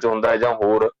ਬਿਜ਼ਨਸ ਵਾਲਿਆਂ ਚ ਹੁੰਦਾ ਜਾਂ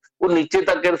ਹੋਰ, ਉਹ ਨੀਚੇ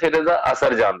ਤੱਕ ਫਿਰ ਇਹਦਾ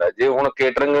ਅਸਰ ਜਾਂਦਾ। ਜੇ ਹੁਣ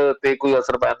ਕੇਟਰਿੰਗ ਤੇ ਕੋਈ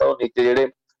ਅਸਰ ਪੈਂਦਾ, ਉਹ ਨੀਚੇ ਜਿਹੜੇ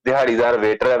ਦਿਹਾੜੀਦਾਰ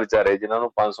ਵੇਟਰ ਆ ਵਿਚਾਰੇ, ਜਿਨ੍ਹਾਂ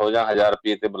ਨੂੰ 500 ਜਾਂ 1000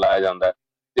 ਰੁਪਏ ਤੇ ਬੁਲਾਇਆ ਜਾਂਦਾ,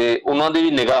 ਤੇ ਉਹਨਾਂ ਦੀ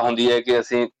ਵੀ ਨਿਗਾਹ ਹੁੰਦੀ ਹੈ ਕਿ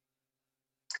ਅਸੀਂ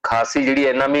ਖਾਸੀ ਜਿਹੜੀ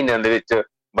ਇਹਨਾਂ ਮਹੀਨਿਆਂ ਦੇ ਵਿੱਚ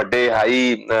ਵੱਡੇ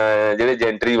ਹਾਈ ਜਿਹੜੇ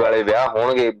ਜੈਂਟਰੀ ਵਾਲੇ ਵਿਆਹ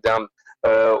ਹੋਣਗੇ, ਜਾਂ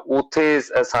ਉੱਥੇ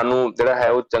ਸਾਨੂੰ ਜਿਹੜਾ ਹੈ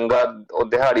ਉਹ ਚੰਗਾ, ਉਹ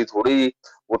ਦਿਹਾੜੀ ਥੋੜੀ ਜਿਹੀ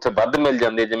ਉੱਥੇ ਵੱਧ ਮਿਲ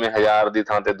ਜਾਂਦੀ ਹੈ, ਜਿਵੇਂ 1000 ਦੀ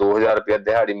ਥਾਂ ਤੇ 2000 ਰੁਪਇਆ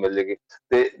ਦਿਹਾੜੀ ਮਿਲ ਜਾਏਗੀ,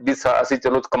 ਤੇ ਵੀ ਅਸੀਂ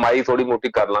ਚਲੋ ਕਮਾਈ ਥੋੜੀ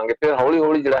ਮੋਟੀ ਕਰ ਲਾਂਗੇ। ਫਿਰ ਹੌਲੀ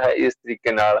ਹੌਲੀ ਜਿਹੜਾ ਹੈ ਇਸ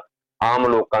ਤਰੀਕੇ ਨਾਲ ਆਮ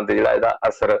ਲੋਕਾਂ ਤੇ ਜਿਹੜਾ ਇਹਦਾ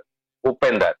ਅਸਰ ਉਹ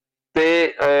ਪੈਂਦਾ।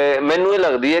 ਤੇ ਮੈਨੂੰ ਇਹ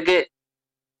ਲੱਗਦੀ ਹੈ ਕਿ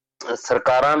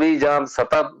ਸਰਕਾਰਾਂ ਵੀ ਜਾਂ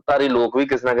ਸੱਤਾਧਾਰੀ ਲੋਕ ਵੀ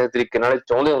ਕਿਸੇ ਨਾ ਕਿਸੇ ਤਰੀਕੇ ਨਾਲ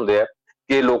ਚਾਹੁੰਦੇ ਹੁੰਦੇ ਆ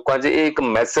ਕਿ ਲੋਕਾਂ 'ਚ ਇਹ ਇੱਕ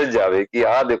ਮੈਸੇਜ ਜਾਵੇ ਕਿ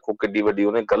ਆਹ ਦੇਖੋ ਕਿੱਡੀ ਵੱਡੀ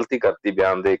ਉਹਨੇ ਗਲਤੀ ਕਰਤੀ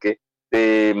ਬਿਆਨ ਦੇ ਕੇ,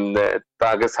 ਤੇ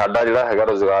ਤਾਂ ਕਿ ਸਾਡਾ ਜਿਹੜਾ ਹੈਗਾ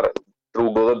ਰੁਜ਼ਗਾਰ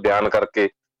ਟਰੂਡੋ ਦਾ ਬਿਆਨ ਕਰਕੇ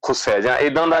ਖੁਸ਼ ਹੈ, ਜਾਂ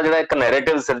ਏਦਾਂ ਦਾ ਜਿਹੜਾ ਇੱਕ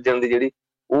ਨੈਰੇਟਿਵ ਸਿਰਜਣ ਦੀ ਜਿਹੜੀ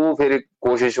ਉਹ ਫਿਰ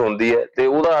ਕੋਸ਼ਿਸ਼ ਹੁੰਦੀ ਹੈ, ਤੇ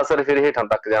ਉਹਦਾ ਅਸਰ ਫਿਰ ਹੇਠਾਂ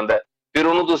ਤੱਕ ਜਾਂਦਾ। ਫਿਰ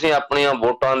ਉਹਨੂੰ ਤੁਸੀਂ ਆਪਣੀਆਂ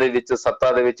ਵੋਟਾਂ ਦੇ ਵਿੱਚ,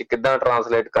 ਸੱਤਾ ਦੇ ਵਿੱਚ ਕਿੱਦਾਂ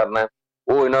ਟਰਾਂਸਲੇਟ ਕਰਨਾ,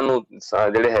 ਉਹ ਇਹਨਾਂ ਨੂੰ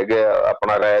ਜਿਹੜੇ ਹੈਗੇ ਆ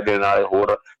ਆਪਣਾ ਰਾਏ ਦੇਣ ਵਾਲੇ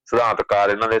ਹੋਰ ਸਿਧਾਂਤਕਾਰ,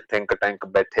 ਇਹਨਾਂ ਦੇ ਥਿੰਕ ਟੈਂਕ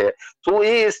ਬੈਠੇ ਆ। ਸੋ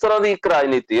ਇਹ ਇਸ ਤਰ੍ਹਾਂ ਦੀ ਇੱਕ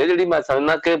ਰਾਜਨੀਤੀ ਹੈ ਜਿਹੜੀ ਮੈਂ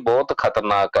ਸਮਝਦਾ ਕਿ ਬਹੁਤ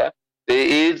ਖਤਰਨਾਕ ਹੈ, ਤੇ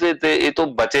ਇਹ ਤੋਂ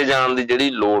ਬਚੇ ਜਾਣ ਦੀ ਜਿਹੜੀ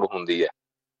ਲੋੜ ਹੁੰਦੀ ਹੈ।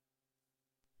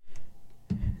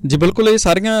 ਜੀ ਬਿਲਕੁਲ, ਇਹ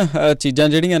ਸਾਰੀਆਂ ਚੀਜ਼ਾਂ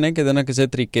ਜਿਹੜੀਆਂ ਨੇ ਕਿਤੇ ਨਾ ਕਿਸੇ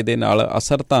ਤਰੀਕੇ ਦੇ ਨਾਲ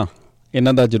ਅਸਰ ਤਾਂ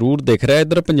ਇਹਨਾਂ ਦਾ ਜ਼ਰੂਰ ਦਿਖ ਰਿਹਾ।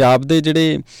 ਇੱਧਰ ਪੰਜਾਬ ਦੇ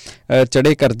ਜਿਹੜੇ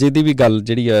ਚੜੇ ਕਰਜ਼ੇ ਦੀ ਵੀ ਗੱਲ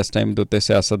ਜਿਹੜੀ ਹੈ ਇਸ ਟਾਈਮ ਦੇ ਉੱਤੇ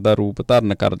ਸਿਆਸਤ ਦਾ ਰੂਪ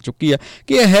ਧਾਰਨ ਕਰ ਚੁੱਕੀ ਹੈ,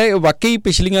 ਕਿ ਇਹ ਵਾਕਈ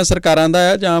ਪਿਛਲੀਆਂ ਸਰਕਾਰਾਂ ਦਾ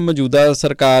ਹੈ ਜਾਂ ਮੌਜੂਦਾ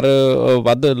ਸਰਕਾਰ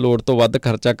ਵੱਧ ਲੋੜ ਤੋਂ ਵੱਧ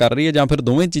ਖਰਚਾ ਕਰ ਰਹੀ ਹੈ, ਜਾਂ ਫਿਰ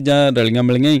ਦੋਵੇਂ ਚੀਜ਼ਾਂ ਰਲੀਆਂ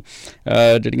ਮਿਲੀਆਂ ਹੀ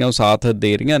ਜਿਹੜੀਆਂ ਉਹ ਸਾਥ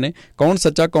ਦੇ ਰਹੀਆਂ ਨੇ। ਕੌਣ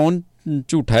ਸੱਚਾ ਕੌਣ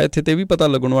ਝੂਠਾ ਹੈ, ਇੱਥੇ ਤੇ ਵੀ ਪਤਾ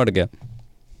ਲੱਗਣ ਵੜ ਗਿਆ।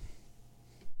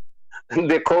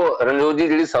 ਦੇਖੋ ਰਣਜੋਤ ਜੀ,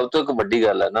 ਜਿਹੜੀ ਸਭ ਤੋਂ ਇੱਕ ਵੱਡੀ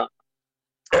ਗੱਲ ਹੈ ਨਾ,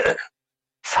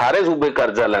 ਸਾਰੇ ਸੂਬੇ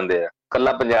ਕਰਜ਼ਾ ਲੈਂਦੇ ਆ,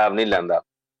 ਇਕੱਲਾ ਪੰਜਾਬ ਨਹੀਂ ਲੈਂਦਾ।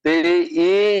 ਤੇ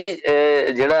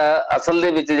ਇਹ ਜਿਹੜਾ ਅਸਲ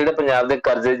ਦੇ ਵਿੱਚ ਜਿਹੜੇ ਪੰਜਾਬ ਦੇ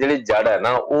ਕਰਜ਼ੇ ਜਿਹੜੀ ਜੜ ਹੈ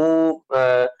ਨਾ, ਉਹ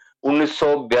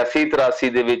 1982-83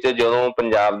 ਦੇ ਵਿੱਚ ਜਦੋਂ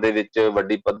ਪੰਜਾਬ ਦੇ ਵਿੱਚ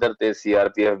ਵੱਡੀ ਪੱਧਰ ਤੇ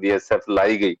CRPF BSF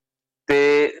ਲਾਈ ਗਈ,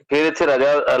 ਤੇ ਫਿਰ ਇੱਥੇ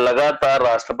ਲਗਾਤਾਰ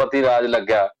ਰਾਸ਼ਟਰਪਤੀ ਰਾਜ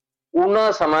ਲੱਗਿਆ,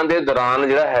 ਉਹਨਾਂ ਸਮਾਂ ਦੇ ਦੌਰਾਨ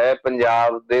ਜਿਹੜਾ ਹੈ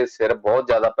ਪੰਜਾਬ ਦੇ ਸਿਰ ਬਹੁਤ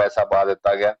ਜ਼ਿਆਦਾ ਪੈਸਾ ਪਾ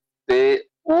ਦਿੱਤਾ ਗਿਆ, ਤੇ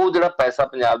ਉਹ ਜਿਹੜਾ ਪੈਸਾ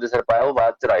ਪੰਜਾਬ ਦੇ ਸਿਰ ਪਾਇਆ ਉਹ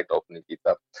ਬਾਅਦ ਚ ਰਾਈਟ ਆਫ ਨਹੀਂ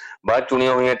ਕੀਤਾ। ਬਾਅਦ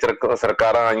ਚੁਣੀਆਂ ਹੋਈਆਂ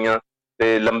ਸਰਕਾਰਾਂ ਆਈਆਂ,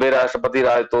 ਤੇ ਲੰਬੇ ਰਾਸ਼ਟਰਪਤੀ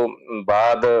ਰਾਜ ਤੋਂ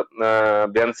ਬਾਅਦ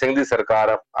ਬੇਅੰਤ ਸਿੰਘ ਦੀ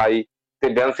ਸਰਕਾਰ ਆਈ, ਤੇ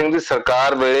ਬੇਅੰਤ ਸਿੰਘ ਦੀ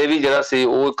ਸਰਕਾਰ ਵੇਲੇ ਵੀ ਜਿਹੜਾ ਸੀ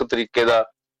ਉਹ ਇੱਕ ਤਰੀਕੇ ਦਾ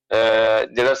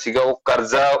ਜਿਹੜਾ ਸੀਗਾ ਉਹ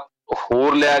ਕਰਜ਼ਾ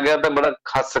ਹੋਰ ਲਿਆ ਗਿਆ, ਤੇ ਬੜਾ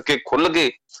ਖੱਸ ਕੇ ਖੁੱਲ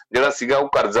ਕੇ ਜਿਹੜਾ ਸੀਗਾ ਉਹ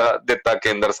ਕਰਜ਼ਾ ਦਿੱਤਾ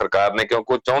ਕੇਂਦਰ ਸਰਕਾਰ ਨੇ,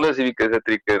 ਕਿਉਂਕਿ ਉਹ ਚਾਹੁੰਦੇ ਸੀ ਵੀ ਕਿਸੇ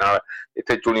ਤਰੀਕੇ ਨਾਲ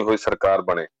ਇੱਥੇ ਚੁਣੀ ਹੋਈ ਸਰਕਾਰ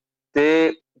ਬਣੇ।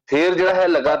 ਤੇ ਫਿਰ ਜਿਹੜਾ ਹੈ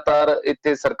ਲਗਾਤਾਰ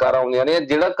ਇੱਥੇ ਸਰਕਾਰਾਂ ਆਉਂਦੀਆਂ ਨੇ,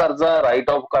 ਜਿਹੜਾ ਕਰਜ਼ਾ ਰਾਈਟ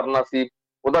ਆਫ ਕਰਨਾ ਸੀ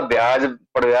ਉਹਦਾ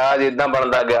ਵਿਆਜ ਏਦਾਂ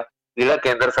ਬਣਦਾ ਗਿਆ ਜਿਹੜਾ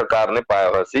ਕੇਂਦਰ ਸਰਕਾਰ ਨੇ ਪਾਇਆ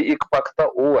ਹੋਇਆ ਸੀ। ਇੱਕ ਪੱਖ ਤਾਂ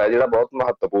ਉਹ ਹੈ ਜਿਹੜਾ ਬਹੁਤ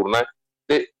ਮਹੱਤਵਪੂਰਨ ਹੈ,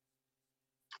 ਤੇ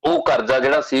ਉਹ ਕਰਜ਼ਾ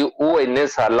ਜਿਹੜਾ ਸੀ ਉਹ ਇੰਨੇ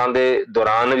ਸਾਲਾਂ ਦੇ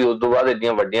ਦੌਰਾਨ ਵੀ, ਉਸ ਤੋਂ ਬਾਅਦ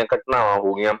ਏਡੀਆਂ ਵੱਡੀਆਂ ਘਟਨਾਵਾਂ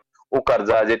ਹੋ ਗਈਆਂ, ਉਹ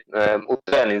ਕਰਜ਼ਾ ਅਜੇ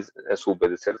ਉਤਰਿਆ ਨਹੀਂ ਸੂਬੇ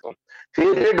ਦੇ ਸਿਰ ਤੋਂ।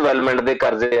 ਫਿਰ ਜਿਹੜੇ ਡਿਵੈਲਪਮੈਂਟ ਦੇ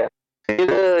ਕਰਜ਼ੇ ਆ,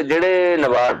 ਫਿਰ ਜਿਹੜੇ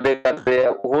ਨਬਾਰਡ ਦੇ ਕਰਜ਼ੇ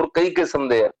ਆ, ਹੋਰ ਕਈ ਕਿਸਮ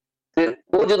ਦੇ ਆ, ਤੇ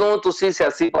ਉਹ ਜਦੋਂ ਤੁਸੀਂ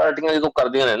ਸਿਆਸੀ ਪਾਰਟੀਆਂ ਜਦੋਂ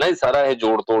ਕਰਦੀਆਂ ਨੇ ਨਾ ਇਹ ਸਾਰਾ ਇਹ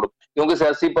ਜੋੜ ਤੋੜ, ਕਿਉਂਕਿ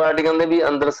ਸਿਆਸੀ ਪਾਰਟੀਆਂ ਦੇ ਵੀ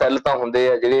ਅੰਦਰ ਸੈੱਲ ਤਾਂ ਹੁੰਦੇ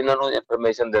ਆ ਜਿਹੜੇ ਇਹਨਾਂ ਨੂੰ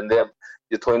ਇਨਫੋਰਮੇਸ਼ਨ ਦਿੰਦੇ ਆ,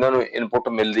 ਜਿੱਥੋਂ ਇਹਨਾਂ ਨੂੰ ਇਨਪੁਟ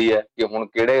ਮਿਲਦੀ ਹੈ ਕਿ ਹੁਣ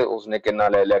ਕਿਹੜੇ ਉਸਨੇ ਕਿੰਨਾ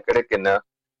ਲੈ ਲਿਆ, ਕਿਹੜੇ ਕਿੰਨਾ।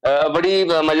 ਬੜੀ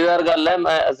ਮਜ਼ੇਦਾਰ ਗੱਲ ਹੈ।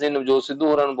 ਅਸੀਂ ਨਵਜੋਤ ਸਿੱਧੂ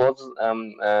ਹੋਰਾਂ ਨੂੰ ਬਹੁਤ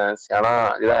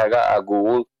ਸਿਆਣਾ ਜਿਹੜਾ ਹੈਗਾ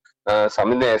ਆਗੂ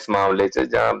ਸਮਝਦੇ ਆ ਇਸ ਮਾਮਲੇ 'ਚ,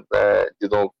 ਜਾਂ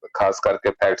ਜਦੋਂ ਖਾਸ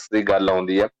ਕਰਕੇ ਫੈਕਟਸ ਦੀ ਗੱਲ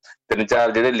ਆਉਂਦੀ ਆ,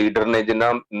 3-4 ਜਿਹੜੇ ਲੀਡਰ ਨੇ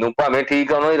ਜਿਨ੍ਹਾਂ ਨੂੰ ਭਾਵੇਂ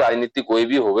ਠੀਕ ਆ ਉਹਨਾਂ ਦੀ ਰਾਜਨੀਤੀ ਕੋਈ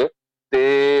ਵੀ ਹੋਵੇ,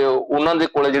 ਤੇ ਉਹਨਾਂ ਦੇ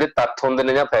ਕੋਲੇ ਜਿਹੜੇ ਤੱਥ ਹੁੰਦੇ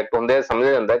ਨੇ ਜਾਂ ਫੈਕਟ ਹੁੰਦੇ ਆ,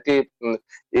 ਸਮਝਿਆ ਜਾਂਦਾ ਕਿ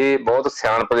ਇਹ ਬਹੁਤ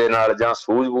ਸਿਆਣਪ ਦੇ ਨਾਲ ਜਾਂ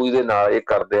ਸੂਝ-ਬੂਝ ਦੇ ਨਾਲ ਇਹ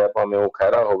ਕਰਦੇ ਆ, ਭਾਵੇਂ ਉਹ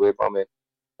ਖਹਿਰਾ ਹੋਵੇ, ਭਾਵੇਂ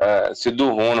ਸਿੱਧੂ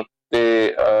ਹੋਣ,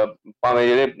 ਤੇ ਭਾਵੇਂ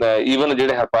ਜਿਹੜੇ ਈਵਨ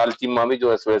ਜਿਹੜੇ ਹਰਪਾਲ ਚੀਮਾ ਵੀ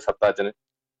ਜੋ ਇਸ ਵੇਲੇ ਸੱਤਾ 'ਚ ਨੇ।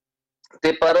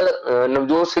 ਤੇ ਪਰ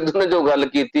ਨਵਜੋਤ ਸਿੱਧੂ ਨੇ ਜੋ ਗੱਲ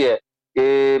ਕੀਤੀ ਹੈ ਕਿ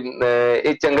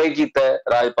ਇਹ ਚੰਗਾ ਹੀ ਕੀਤਾ ਹੈ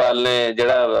ਰਾਜਪਾਲ ਨੇ,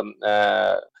 ਜਿਹੜਾ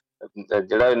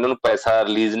ਇਹਨਾਂ ਨੂੰ ਪੈਸਾ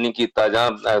ਰਿਲੀਜ਼ ਨਹੀਂ ਕੀਤਾ,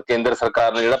 ਜਾਂ ਕੇਂਦਰ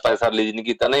ਸਰਕਾਰ ਨੇ ਜਿਹੜਾ ਪੈਸਾ ਰਿਲੀਜ਼ ਨਹੀਂ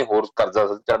ਕੀਤਾ, ਨਹੀਂ ਹੋਰ ਕਰਜ਼ਾ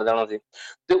ਚੜ ਜਾਣਾ ਸੀ।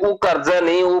 ਤੇ ਉਹ ਕਰਜ਼ਾ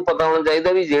ਨਹੀਂ, ਉਹ ਪਤਾ ਹੋਣਾ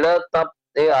ਚਾਹੀਦਾ ਵੀ ਜਿਹੜਾ ਤਾਂ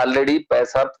ਇਹ ਆਲਰੇਡੀ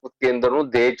ਪੈਸਾ ਕੇਂਦਰ ਨੂੰ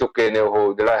ਦੇ ਚੁੱਕੇ ਨੇ,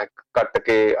 ਉਹ ਜਿਹੜਾ ਕੱਟ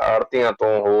ਕੇ ਆੜਤੀਆਂ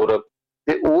ਤੋਂ ਹੋਰ,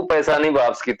 ਤੇ ਉਹ ਪੈਸਾ ਨਹੀਂ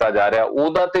ਵਾਪਸ ਕੀਤਾ ਜਾ ਰਿਹਾ,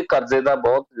 ਉਹਦਾ ਤੇ ਕਰਜ਼ੇ ਦਾ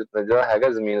ਬਹੁਤ ਜਿਹੜਾ ਹੈਗਾ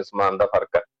ਜ਼ਮੀਨ ਅਸਮਾਨ ਦਾ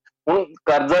ਫਰਕ ਹੈ। ਹੁਣ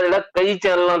ਕਰਜ਼ਾ ਜਿਹੜਾ ਕਈ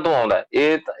ਚੈਨਲਾਂ ਤੋਂ ਆਉਂਦਾ,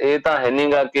 ਇਹ ਤਾਂ ਹੈ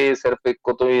ਨੀ ਗਾ ਕਿ ਸਿਰਫ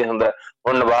ਇੱਕੋ ਤੋਂ ਹੀ ਹੁੰਦਾ।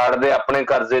 ਹੁਣ ਨਬਾਰਡ ਦੇ ਆਪਣੇ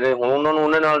ਕਰਜ਼ੇ ਨੇ, ਹੁਣ ਉਹਨਾਂ ਨੂੰ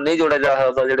ਉਹਨਾਂ ਨਾਲ ਨਹੀਂ ਜੋੜਿਆ ਜਾ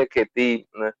ਸਕਦਾ। ਜਿਹੜੇ ਖੇਤੀ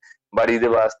ਬਾੜੀ ਦੇ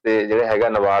ਵਾਸਤੇ ਜਿਹੜੇ ਹੈਗਾ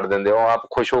ਨਬਾਰਡ ਦਿੰਦੇ, ਉਹ ਆਪ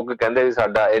ਖੁਸ਼ ਹੋ ਕੇ ਕਹਿੰਦੇ ਵੀ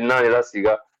ਸਾਡਾ ਇੰਨਾ ਜਿਹੜਾ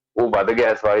ਸੀਗਾ ਉਹ ਵੱਧ ਗਿਆ,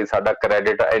 ਇਸ ਵਾਰੀ ਸਾਡਾ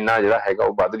ਕ੍ਰੈਡਿਟ ਇੰਨਾ ਜਿਹੜਾ ਹੈਗਾ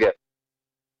ਉਹ ਵੱਧ ਗਿਆ।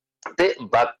 ਤੇ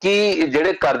ਬਾਕੀ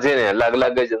ਜਿਹੜੇ ਕਰਜ਼ੇ ਨੇ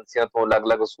ਅਲੱਗ-ਅਲੱਗ ਏਜੰਸੀਆਂ ਤੋਂ,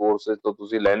 ਅਲੱਗ-ਅਲੱਗ ਸੋਰਸਿਸ ਤੋਂ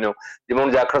ਤੁਸੀਂ ਲੈਂਦੇ ਹੋ, ਜਿਵੇਂ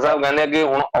ਹੁਣ ਜਾਖੜ ਸਾਹਿਬ ਕਹਿੰਦੇ ਆ ਕਿ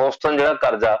ਹੁਣ ਔਸਤਨ ਜਿਹੜਾ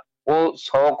ਕਰਜ਼ਾ ਉਹ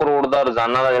 100 ਕਰੋੜ ਦਾ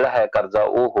ਰੋਜ਼ਾਨਾ ਦਾ ਜਿਹੜਾ ਹੈ ਕਰਜ਼ਾ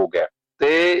ਉਹ ਹੋ ਗਿਆ,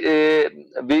 ਤੇ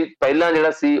ਵੀ ਪਹਿਲਾਂ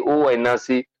ਜਿਹੜਾ ਸੀ ਉਹ ਇੰਨਾ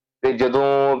ਸੀ। ਤੇ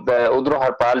ਜਦੋਂ ਉਧਰੋਂ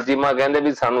ਹਰਪਾਲ ਚੀਮਾ ਕਹਿੰਦੇ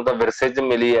ਵੀ ਸਾਨੂੰ ਤਾਂ ਵਿਰਸੇ 'ਚ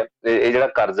ਮਿਲੀ ਹੈ ਇਹ ਜਿਹੜਾ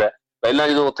ਕਰਜ਼ਾ ਹੈ। ਪਹਿਲਾਂ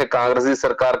ਜਦੋਂ ਉੱਥੇ ਕਾਂਗਰਸ ਦੀ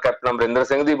ਸਰਕਾਰ ਕੈਪਟਨ ਅਮਰਿੰਦਰ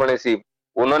ਸਿੰਘ ਦੀ ਬਣੀ ਸੀ,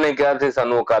 ਉਹਨਾਂ ਨੇ ਕਿਹਾ ਸੀ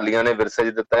ਸਾਨੂੰ ਅਕਾਲੀਆਂ ਨੇ ਵਿਰਸੇ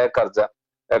 'ਚ ਦਿੱਤਾ ਹੈ ਕਰਜ਼ਾ,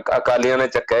 ਅਕਾਲੀਆਂ ਨੇ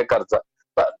ਚੱਕਿਆ ਹੈ ਕਰਜ਼ਾ।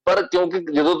 ਪਰ ਕਿਉਂਕਿ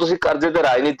ਜਦੋਂ ਤੁਸੀਂ ਕਰਜ਼ੇ ਤੇ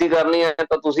ਰਾਜਨੀਤੀ ਕਰਨੀ ਹੈ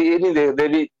ਤਾਂ ਤੁਸੀਂ ਇਹ ਨਹੀਂ ਦੇਖਦੇ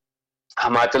ਵੀ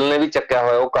ਹਿਮਾਚਲ ਨੇ ਵੀ ਚੱਕਿਆ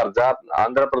ਹੋਇਆ ਉਹ ਕਰਜ਼ਾ,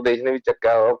 ਆਂਧਰਾ ਪ੍ਰਦੇਸ਼ ਨੇ ਵੀ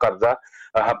ਚੱਕਿਆ ਹੋਇਆ ਉਹ ਕਰਜ਼ਾ,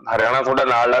 ਹਰਿਆਣਾ ਤੁਹਾਡਾ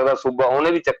ਨਾਲ ਲੱਗਦਾ ਸੂਬਾ,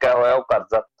 ਉਹਨੇ ਵੀ ਚੱਕਿਆ ਹੋਇਆ ਉਹ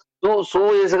ਕਰਜ਼ਾ।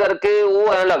 ਸੋ ਇਸ ਕਰਕੇ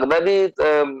ਉਹ ਐਂ ਲੱਗਦਾ ਵੀ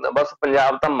ਬਸ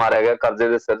ਪੰਜਾਬ ਤਾਂ ਮਾਰਿਆ ਗਿਆ ਕਰਜ਼ੇ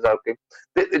ਦੇ ਸਿਰ ਚੜ ਕੇ।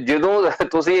 ਤੇ ਜਦੋਂ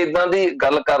ਤੁਸੀਂ ਏਦਾਂ ਦੀ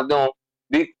ਗੱਲ ਕਰਦੇ ਹੋ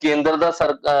ਵੀ ਕੇਂਦਰ ਦਾ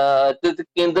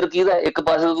ਕੇਂਦਰ ਕਿਹਦਾ, ਇੱਕ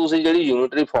ਪਾਸੇ ਤੁਸੀਂ ਜਿਹੜੀ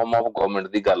ਯੂਨਿਟਰੀ ਫਾਰਮ ਆਫ ਗਵਰਨਮੈਂਟ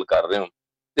ਦੀ ਗੱਲ ਕਰ ਰਹੇ ਹੋ,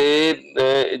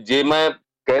 ਤੇ ਜੇ ਮੈਂ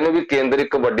ਕਹਿੰਦੇ ਵੀ ਕੇਂਦਰ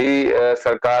ਇੱਕ ਵੱਡੀ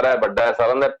ਸਰਕਾਰ ਹੈ, ਵੱਡਾ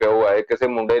ਸਾਰਿਆਂ ਦਾ ਪਿਓ ਹੈ, ਕਿਸੇ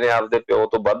ਮੁੰਡੇ ਨੇ ਆਪਦੇ ਪਿਓ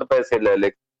ਤੋਂ ਵੱਧ ਪੈਸੇ ਲੈ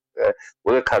ਲਏ,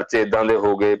 ਉਹਦੇ ਖਰਚੇ ਏਦਾਂ ਦੇ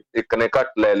ਹੋ ਗਏ, ਇੱਕ ਨੇ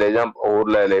ਘੱਟ ਲੈ ਲਏ ਜਾਂ ਹੋਰ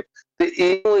ਲੈ ਲਏ, ਤੇ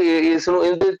ਇਸ ਨੂੰ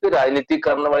ਇਹਦੇ ਤੇ ਰਾਜਨੀਤੀ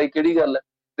ਕਰਨ ਵਾਲੀ ਕਿਹੜੀ ਗੱਲ ਹੈ।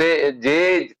 ਤੇ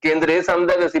ਜੇ ਕੇਂਦਰ ਇਹ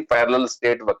ਸਮਝਦਾ ਕਿ ਅਸੀਂ ਪੈਰਲਲ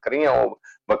ਸਟੇਟ ਵੱਖਰੀ ਆ, ਉਹ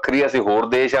ਵੱਖਰੀ ਅਸੀਂ ਹੋਰ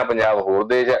ਦੇਸ਼ ਆ, ਪੰਜਾਬ ਹੋਰ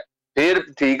ਦੇਸ਼ ਹੈ, ਫਿਰ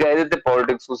ਠੀਕ ਹੈ, ਇਹਦੇ ਤੇ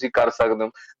ਪੋਲਿਟਿਕਸ ਤੁਸੀਂ ਕਰ ਸਕਦੇ ਹੋ।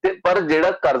 ਤੇ ਪਰ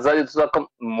ਜਿਹੜਾ ਕਰਜ਼ਾ ਜਿੱਥੋਂ ਤੱਕ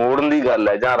ਮੋੜਨ ਦੀ ਗੱਲ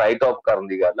ਹੈ ਜਾਂ ਰਾਈਟ ਆਫ ਕਰਨ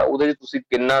ਦੀ ਗੱਲ ਹੈ, ਉਹਦੇ 'ਚ ਤੁਸੀਂ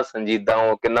ਕਿੰਨਾ ਸੰਜੀਦਾ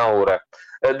ਹੋ, ਕਿੰਨਾ ਹੋਰ ਹੈ।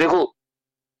 ਦੇਖੋ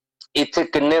ਇੱਥੇ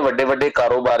ਕਿੰਨੇ ਵੱਡੇ ਵੱਡੇ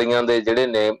ਕਾਰੋਬਾਰੀਆਂ ਦੇ ਜਿਹੜੇ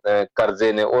ਨੇ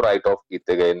ਕਰਜ਼ੇ ਨੇ ਉਹ ਰਾਈਟ ਆਫ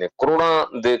ਕੀਤੇ ਗਏ ਨੇ,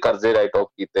 ਕਰੋੜਾਂ ਦੇ ਕਰਜ਼ੇ ਰਾਈਟ ਆਫ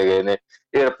ਕੀਤੇ ਗਏ ਨੇ।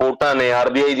 ਇਹ ਰਿਪੋਰਟਾਂ ਨੇ,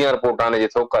 RBI ਦੀਆਂ ਰਿਪੋਰਟਾਂ ਨੇ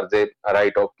ਜਿੱਥੋਂ ਕਰਜ਼ੇ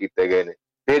ਰਾਈਟ ਆਫ ਕੀਤੇ ਗਏ ਨੇ।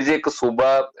 ਫਿਰ ਜੇ ਇੱਕ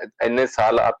ਸੂਬਾ ਇੰਨੇ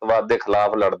ਸਾਲ ਅੱਤਵਾਦ ਦੇ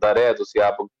ਖਿਲਾਫ ਲੜਦਾ ਰਿਹਾ, ਤੁਸੀਂ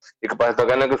ਆਪ ਇੱਕ ਪਾਸੇ ਤਾਂ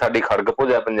ਕਹਿੰਦੇ ਕਿ ਸਾਡੀ ਖੜਗ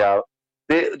ਭੁਜਿਆ ਪੰਜਾਬ,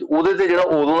 ਤੇ ਉਹਦੇ ਤੇ ਜਿਹੜਾ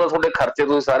ਉਦੋਂ ਦਾ ਤੁਹਾਡੇ ਖਰਚੇ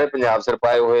ਤੁਸੀਂ ਸਾਰੇ ਪੰਜਾਬ ਸਿਰ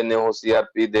ਪਾਏ ਹੋਏ ਨੇ, ਉਹ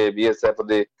CRP ਦੇ, BSF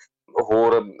ਦੇ,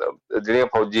 ਹੋਰ ਜਿਹੜੀਆਂ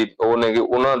ਫੌਜੀ ਉਹ ਨੇਗੇ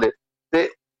ਉਹਨਾਂ ਦੇ। ਤੇ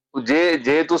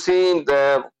ਜੇ ਤੁਸੀਂ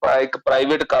ਇੱਕ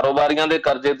ਪ੍ਰਾਈਵੇਟ ਕਾਰੋਬਾਰੀਆਂ ਦੇ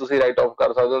ਕਰਜ਼ੇ ਤੁਸੀਂ ਰਾਈਟ ਆਫ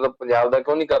ਕਰ ਸਕਦੇ ਹੋ ਤਾਂ ਪੰਜਾਬ ਦਾ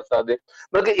ਕਿਉਂ ਨਹੀਂ ਕਰ ਸਕਦੇ।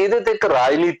 ਮਤਲਬ ਕਿ ਇਹਦੇ ਤੇ ਇੱਕ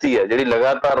ਰਾਜਨੀਤੀ ਹੈ ਜਿਹੜੀ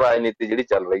ਲਗਾਤਾਰ ਰਾਜਨੀਤੀ ਜਿਹੜੀ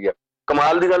ਚੱਲ ਰਹੀ ਹੈ।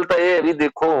 ਕਮਾਲ ਦੀ ਗੱਲ ਤਾਂ ਇਹ ਹੈ ਵੀ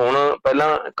ਦੇਖੋ ਹੁਣ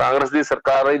ਪਹਿਲਾਂ ਕਾਂਗਰਸ ਦੀ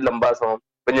ਸਰਕਾਰ ਰਹੀ ਲੰਬਾ ਸਮਾਂ,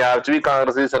 ਪੰਜਾਬ 'ਚ ਵੀ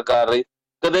ਕਾਂਗਰਸ ਦੀ ਸਰਕਾਰ ਰਹੀ,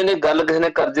 ਕਦੇ ਨੇ ਗੱਲ ਕਿਸੇ ਨੇ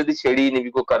ਕਰਜ਼ੇ ਦੀ ਛੇੜੀ ਨਹੀਂ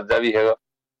ਵੀ ਕੋਈ ਕਰਜ਼ਾ ਵੀ ਹੈਗਾ।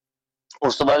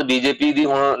 ਉਸ ਤੋਂ ਬਾਅਦ BJP ਦੀ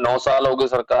ਹੁਣ 9 ਸਾਲ ਹੋ ਗਏ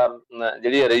ਸਰਕਾਰ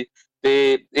ਜਿਹੜੀ ਰਹੀ,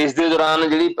 ਤੇ ਇਸ ਦੇ ਦੌਰਾਨ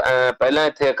ਜਿਹੜੀ ਪਹਿਲਾਂ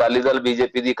ਇੱਥੇ ਅਕਾਲੀ ਦਲ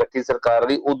BJP ਦੀ ਇਕੱਠੀ ਸਰਕਾਰ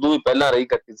ਰਹੀ, ਉਦੋਂ ਵੀ ਪਹਿਲਾਂ ਰਹੀ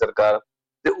ਇਕੱਠੀ ਸਰਕਾਰ,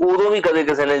 ਤੇ ਉਦੋਂ ਵੀ ਕਦੇ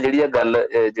ਕਿਸੇ ਨੇ ਜਿਹੜੀ ਗੱਲ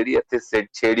ਜਿਹੜੀ ਇੱਥੇ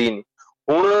ਛੇੜੀ ਨਹੀਂ।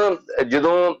 ਹੁਣ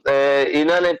ਜਦੋਂ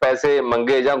ਇਹਨਾਂ ਨੇ ਪੈਸੇ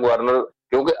ਮੰਗੇ ਜਾਂ ਗਵਰਨਰ,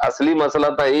 ਕਿਉਂਕਿ ਅਸਲੀ ਮਸਲਾ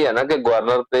ਤਾਂ ਇਹ ਹੈ ਨਾ ਕਿ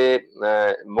ਗਵਰਨਰ ਤੇ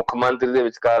ਮੁੱਖ ਮੰਤਰੀ ਦੇ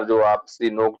ਵਿਚਕਾਰ ਜੋ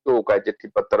ਆਪਸੀ ਨੋਕ ਝੋਕ ਹੈ, ਚਿੱਠੀ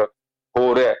ਪੱਤਰ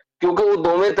ਹੋ ਰਿਹਾ, ਕਿਉਂਕਿ ਉਹ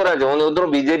ਦੋਵੇਂ ਤਰ੍ਹਾਂ ਚਾਹੁੰਦੇ, ਉਧਰੋਂ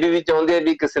BJP ਵੀ ਚਾਹੁੰਦੀ ਹੈ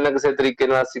ਵੀ ਕਿਸੇ ਨਾ ਕਿਸੇ ਤਰੀਕੇ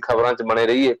ਨਾਲ ਅਸੀਂ ਖਬਰਾਂ 'ਚ ਬਣੇ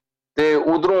ਰਹੀਏ, ਤੇ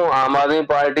ਉਧਰੋਂ ਆਮ ਆਦਮੀ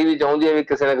ਪਾਰਟੀ ਵੀ ਚਾਹੁੰਦੀ ਹੈ ਵੀ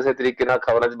ਕਿਸੇ ਨਾ ਕਿਸੇ ਤਰੀਕੇ ਨਾਲ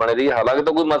ਖਬਰਾਂ 'ਚ ਬਣੇ ਰਹੀਏ। ਹਾਲਾਂਕਿ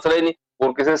ਤਾਂ ਕੋਈ ਮਸਲਾ ਹੀ ਨਹੀਂ,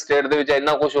 ਹੋਰ ਕਿਸੇ ਸਟੇਟ ਦੇ ਵਿੱਚ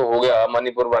ਇੰਨਾ ਕੁਛ ਹੋ ਗਿਆ,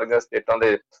 ਮਨੀਪੁਰ ਵਰਗੀਆਂ ਸਟੇਟਾਂ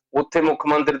ਦੇ ਉੱਥੇ ਮੁੱਖ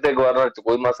ਮੰਤਰੀ ਤੇ ਗਵਰਨਰ 'ਚ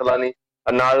ਕੋਈ ਮਸਲਾ ਨਹੀਂ,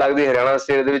 ਨਾਲ ਲੱਗਦੀ ਹਰਿਆਣਾ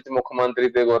ਸਟੇਟ ਦੇ ਵਿੱਚ ਮੁੱਖ ਮੰਤਰੀ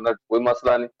ਤੇ ਗਵਰਨਰ 'ਚ ਕੋਈ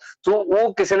ਮਸਲਾ ਨਹੀਂ। ਸੋ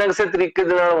ਉਹ ਕਿਸੇ ਨਾ ਕਿਸੇ ਤਰੀਕੇ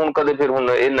ਦੇ ਨਾਲ ਹੁਣ ਕਦੇ ਫਿਰ ਹੁਣ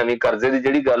ਇਹ ਨਵੀਂ ਕਰਜ਼ੇ ਦੀ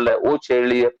ਜਿਹੜੀ ਗੱਲ ਹੈ ਉਹ ਛੇੜ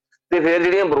ਲਈ ਹੈ। ਤੇ ਫਿਰ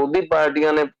ਜਿਹੜੀਆਂ ਵਿਰੋਧੀ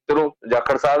ਪਾਰਟੀਆਂ ਨੇ, ਚਲੋ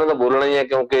ਜਾਖੜ ਸਾਹਿਬ ਦਾ ਬੋਲਣਾ ਹੀ ਹੈ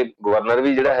ਕਿਉਂਕਿ ਗਵਰਨਰ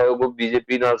ਵੀ ਜਿਹੜਾ ਹੈ ਉਹ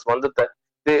BJP ਨਾਲ ਸੰਬੰਧਿਤ ਹੈ,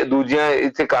 ਤੇ ਦੂਜੀਆਂ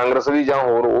ਇੱਥੇ ਕਾਂਗਰਸ ਵੀ ਜਾਂ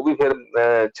ਹੋਰ ਉਹ ਵੀ ਫਿਰ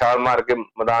ਛਾਲ ਮਾਰ ਕੇ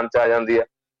ਮੈਦਾਨ 'ਚ ਆ ਜਾਂਦੀ ਹੈ।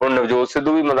 ਹੁਣ ਨਵਜੋਤ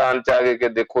ਸਿੱਧੂ ਵੀ ਮੈਦਾਨ 'ਚ ਆ ਗਏ ਕਿ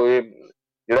ਦੇਖੋ ਇਹ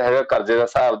ਜਿਹੜਾ ਹੈਗਾ ਕਰਜ਼ੇ ਦਾ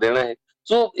ਹਿਸਾਬ ਦੇਣਾ ਹੈ।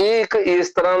 ਸੋ ਇਹ ਇੱਕ ਇਸ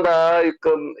ਤਰ੍ਹਾਂ ਦਾ ਇੱਕ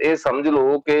ਇਹ ਸਮਝ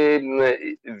ਲਓ ਕਿ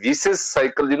ਵਿਸਿਸ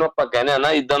ਸਾਈਕਲ ਜਿਹਨੂੰ ਆਪਾਂ ਕਹਿੰਦੇ ਆ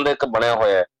ਨਾ, ਇੱਦਾਂ ਦਾ ਇੱਕ ਬਣਿਆ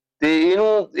ਹੋਇਆ ਹੈ, ਤੇ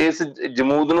ਇਹਨੂੰ ਇਸ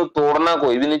ਜਮੂਦ ਨੂੰ ਤੋੜਨਾ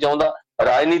ਕੋਈ ਵੀ ਨਹੀਂ ਚਾਹੁੰਦਾ,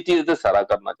 ਰਾਜਨੀਤੀ ਇਹਦੇ ਤੇ ਸਾਰਾ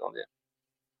ਕਰਨਾ ਚਾਹੁੰਦੇ ਆ।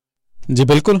 ਜੀ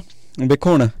ਬਿਲਕੁਲ, ਵੇਖੋ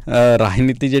ਹੁਣ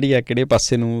ਰਾਜਨੀਤੀ ਜਿਹੜੀ ਆ ਕਿਹੜੇ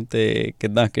ਪਾਸੇ ਨੂੰ ਤੇ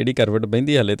ਕਿੱਦਾਂ ਕਿਹੜੀ ਕਰਵਟ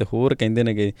ਬਹਿੰਦੀ ਹਾਲੇ, ਤੇ ਹੋਰ ਕਹਿੰਦੇ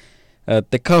ਨੇ ਕਿ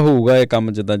ਤਿੱਖਾ ਹੋਊਗਾ ਇਹ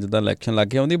ਕੰਮ ਜਿੱਦਾਂ ਜਿੱਦਾਂ ਇਲੈਕਸ਼ਨ ਲੱਗ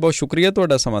ਕੇ ਆਉਂਦੀ। ਬਹੁਤ ਸ਼ੁਕਰੀਆ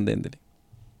ਤੁਹਾਡਾ ਸਮਾਂ ਦੇਣ ਦੇ ਲਈ।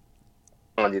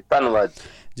 ਹਾਂਜੀ, ਧੰਨਵਾਦ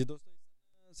ਜੀ ਦੋਸਤੋ,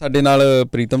 ਸਾਡੇ ਨਾਲ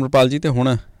ਪ੍ਰੀਤਮ ਰੁਪਾਲ ਜੀ। ਅਤੇ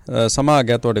ਹੁਣ ਸਮਾਂ ਆ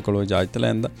ਗਿਆ ਤੁਹਾਡੇ ਕੋਲੋਂ ਇਜਾਜ਼ਤ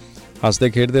ਲੈਣ ਦਾ। ਹੱਸਦੇ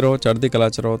ਖੇਡਦੇ ਰਹੋ, ਚੜ੍ਹਦੀ ਕਲਾ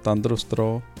 'ਚ ਰਹੋ, ਤੰਦਰੁਸਤ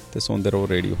ਰਹੋ ਅਤੇ ਸੁਣਦੇ ਰਹੋ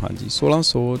ਰੇਡੀਓ ਹਾਂਜੀ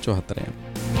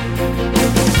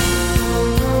 1674।